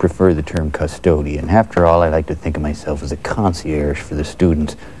actually prefer the term custodian. After all, I like to think of myself as a concierge for the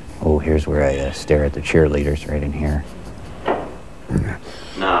students. Oh, here's where I stare at the cheerleaders, right in here.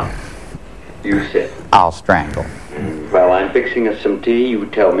 Now, you sit. I'll strangle. While I'm fixing us some tea, you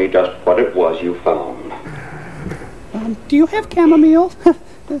tell me just what it was you found. Do you have chamomile?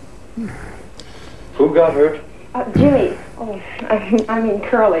 Who got hurt? Jimmy. Oh, I mean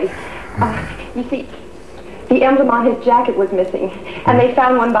Curly. You see, the emblem on his jacket was missing, and they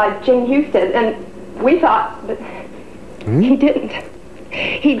found one by Jane Husted, and we thought that he didn't.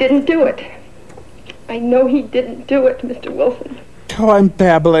 He didn't do it. I know he didn't do it, Mr. Wilson. Oh, I'm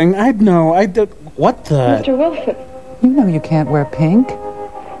babbling. I'd know. I did. What the? Mr. Wilson. You know you can't wear pink.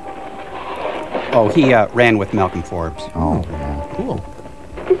 Oh, he ran with Malcolm Forbes. Oh, yeah. Cool.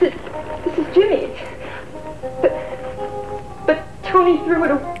 This is Jimmy's. But Tony threw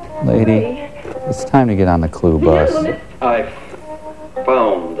it away. Lady, it's time to get on the clue bus. I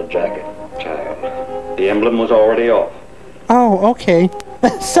found the jacket, child. The emblem was already off. Oh, okay.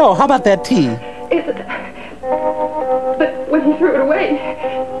 So, how about that tea? But when he threw it away,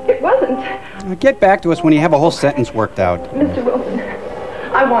 it wasn't. Get back to us when you have a whole sentence worked out. Mr. Wilson,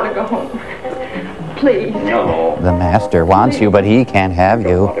 I want to go home. Please. No. The master wants you, but he can't have I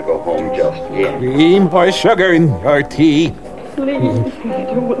you. want to go home just yet. Cream or sugar in your tea? Please,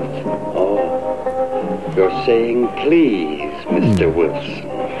 Mr. Wilson. Oh, you're saying please, Mr. Wilson.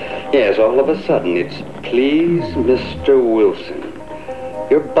 Yes, all of a sudden it's please, Mr. Wilson.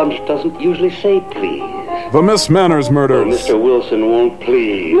 Your bunch doesn't usually say please. The Miss Manners murders. Well, Mr. Wilson won't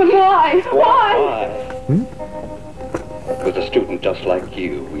please. Why? Why? It was a student just like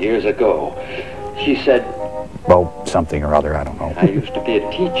you, years ago. She said... Well, something or other, I don't know. I used to be a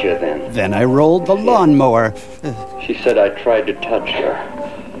teacher then. Then I rolled the lawnmower. She said I tried to touch her.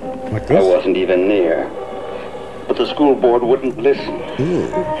 Like this? I wasn't even near. But the school board wouldn't listen.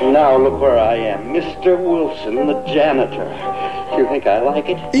 Now look where I am. Mr. Wilson, the janitor. You think I like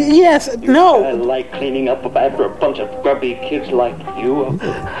it? Yes, no. I like cleaning up after a bunch of grubby kids like you.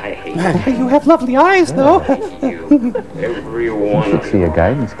 I hate you. You have lovely eyes, though. You. Every one You of should see you. a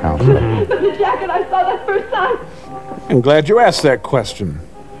guidance counselor. But the jacket, I saw that first time. I'm glad you asked that question.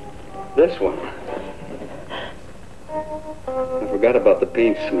 This one. I forgot about the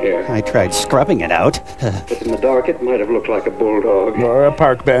paint smear. I tried scrubbing it out. But in the dark, it might have looked like a bulldog. Or a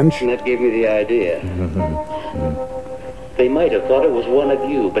park bench. And that gave me the idea. They might have thought it was one of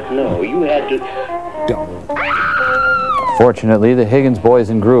you, but no, you had to... Fortunately, the Higgins boys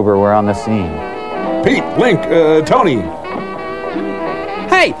and Gruber were on the scene. Pete, Link, Tony.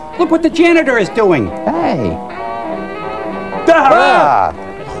 Look what the janitor is doing. Hey.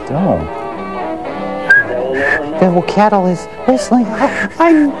 Don't. The little kettle is whistling.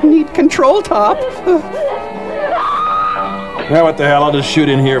 I need control top. Yeah, what the hell? I'll just shoot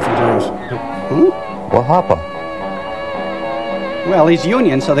in here a few times. Well, Hoppa. Well, he's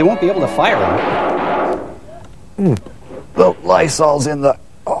union, so they won't be able to fire him. The Lysol's in the...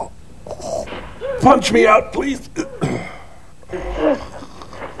 Punch me out, please.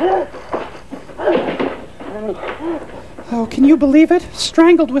 Oh, can you believe it?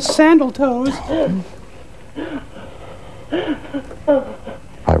 Strangled with sandal toes.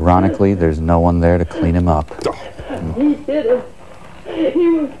 Ironically, there's no one there to clean him up. He did it. He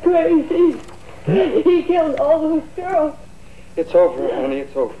was crazy. He killed all those girls. It's over, honey.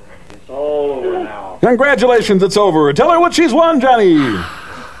 It's over. It's all over now. Congratulations, it's over. Tell her what she's won, Johnny.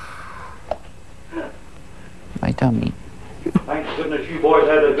 My tummy. Thank goodness you boys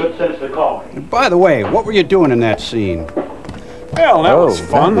had the good sense to call me. By the way, what were you doing in that scene? Well, that was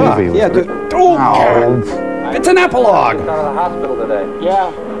fun. It's an epilogue. He's out of the hospital today.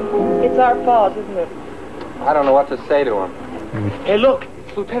 Yeah. It's our fault, isn't it? I don't know what to say to him. Hey, look.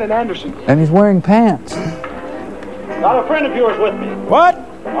 It's Lieutenant Anderson. And he's wearing pants. Got a friend of yours with me. What?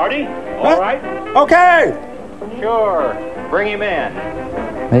 Marty? All right? Okay. Sure. Bring him in.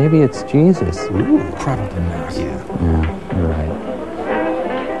 Maybe it's Jesus. Ooh, probably not. Yeah, you're right.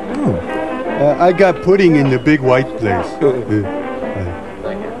 I got pudding in the big white place.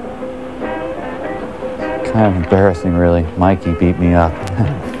 Kind of embarrassing, really. Mikey beat me up.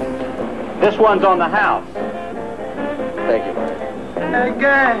 This one's on the house. Thank you. Hey,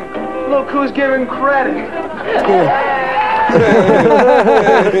 gang. Look who's giving credit. I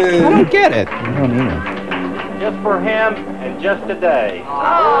don't get it. I don't either. Just for him and just today.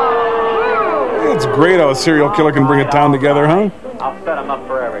 It's great how a serial killer can bring a town together, huh? I'll set him up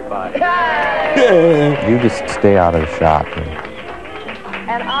for everybody. You just stay out of the shot.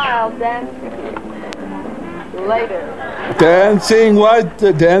 And I'll dance with you later. Dancing? What?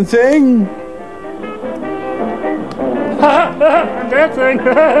 Dancing? Dancing.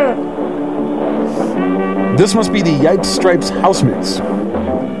 This must be the Yikes Stripes house mix.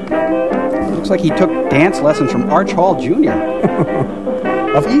 Looks like he took dance lessons from Arch Hall Jr.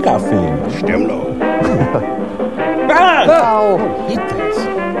 Of EGOT fame. Stemlo. Oh, eat this.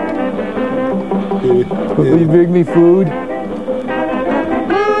 Will you bring me food?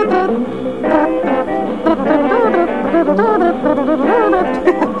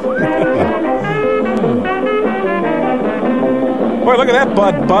 Boy, look at that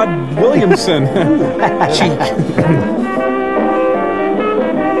Bud Williamson. Cheek.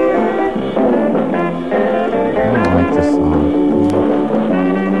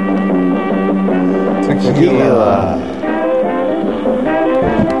 Tequila.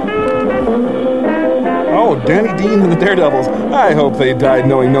 Oh, Danny Dean and the Daredevils. I hope they died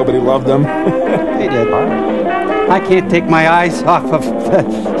knowing nobody loved them. They did. I can't take my eyes off of...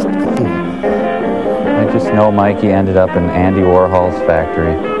 I just know Mikey ended up in Andy Warhol's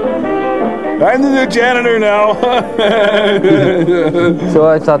factory. I'm the new janitor now. So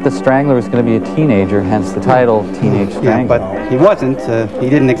I thought the Strangler was going to be a teenager, hence the title, Teenage Strangler. Yeah, but he wasn't. He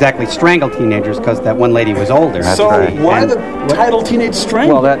didn't exactly strangle teenagers because that one lady was older. So right. why the title Teenage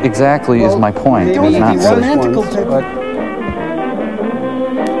Strangler? Well, that exactly is my point. Maybe It's not he so- romantical ones, type. but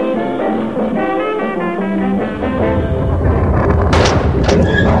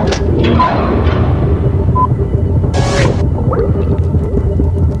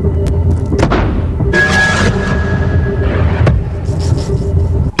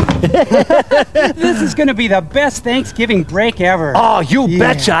this is going to be the best Thanksgiving break ever. Oh, you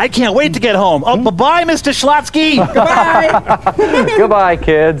betcha. I can't wait to get home. Oh, bye-bye, Mr. Schlotsky. Goodbye. Goodbye,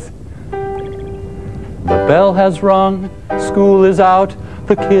 kids. The bell has rung, school is out,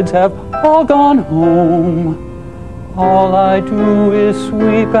 the kids have all gone home. All I do is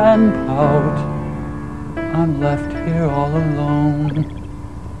sweep and pout. I'm left here all alone.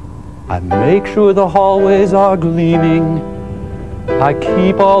 I make sure the hallways are gleaming. I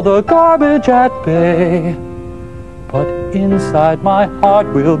keep all the garbage at bay. But inside my heart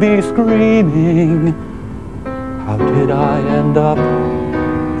will be screaming, how did I end up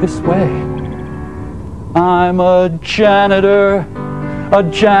this way? I'm a janitor, a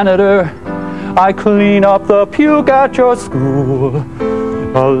janitor. I clean up the puke at your school.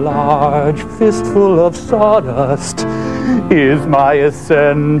 A large fistful of sawdust is my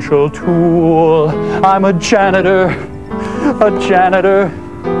essential tool. I'm a janitor, a janitor.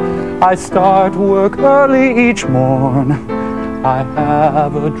 I start work early each morn. I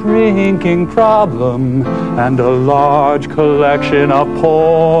have a drinking problem and a large collection of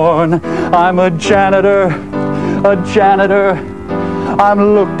porn. I'm a janitor.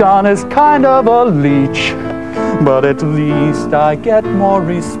 I'm looked on as kind of a leech, but at least I get more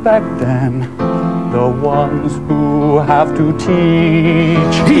respect than the ones who have to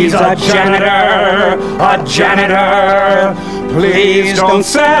teach. He's a janitor, a janitor. Please don't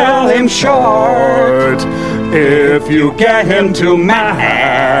sell him short. If you get him too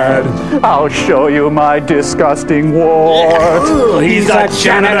mad, I'll show you my disgusting wart. He's a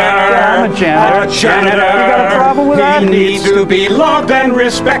janitor. I'm a janitor. A janitor. You got a problem with that? He needs to be loved and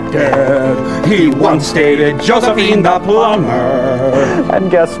respected. He once dated Josephine the plumber. And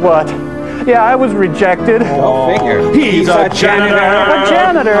guess what? Yeah, I was rejected. Go figure. He's a janitor. A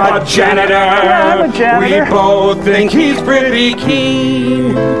janitor. A janitor. Yeah, I'm a janitor. We both think he's pretty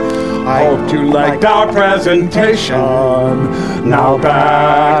keen. I hope you liked our presentation. Now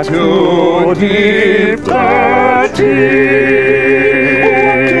back to Deep 30.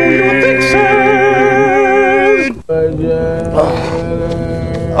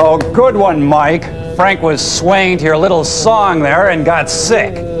 Oh, good one, Mike. Frank was swaying to your little song there and got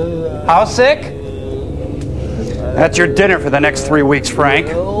sick. How sick? That's your dinner for the next 3 weeks,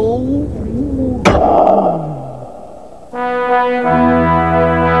 Frank.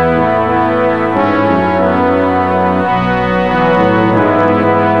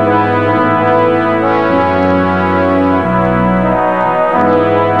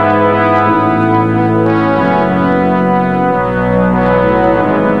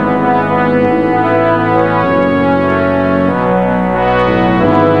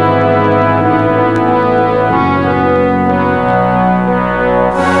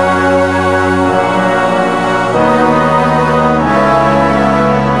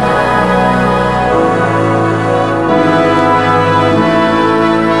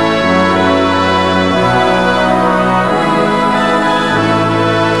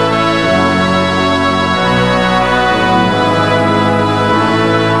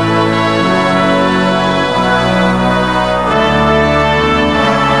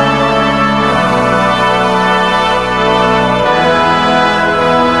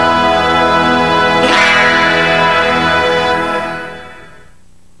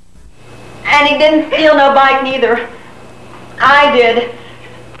 And he didn't steal no bike neither. I did.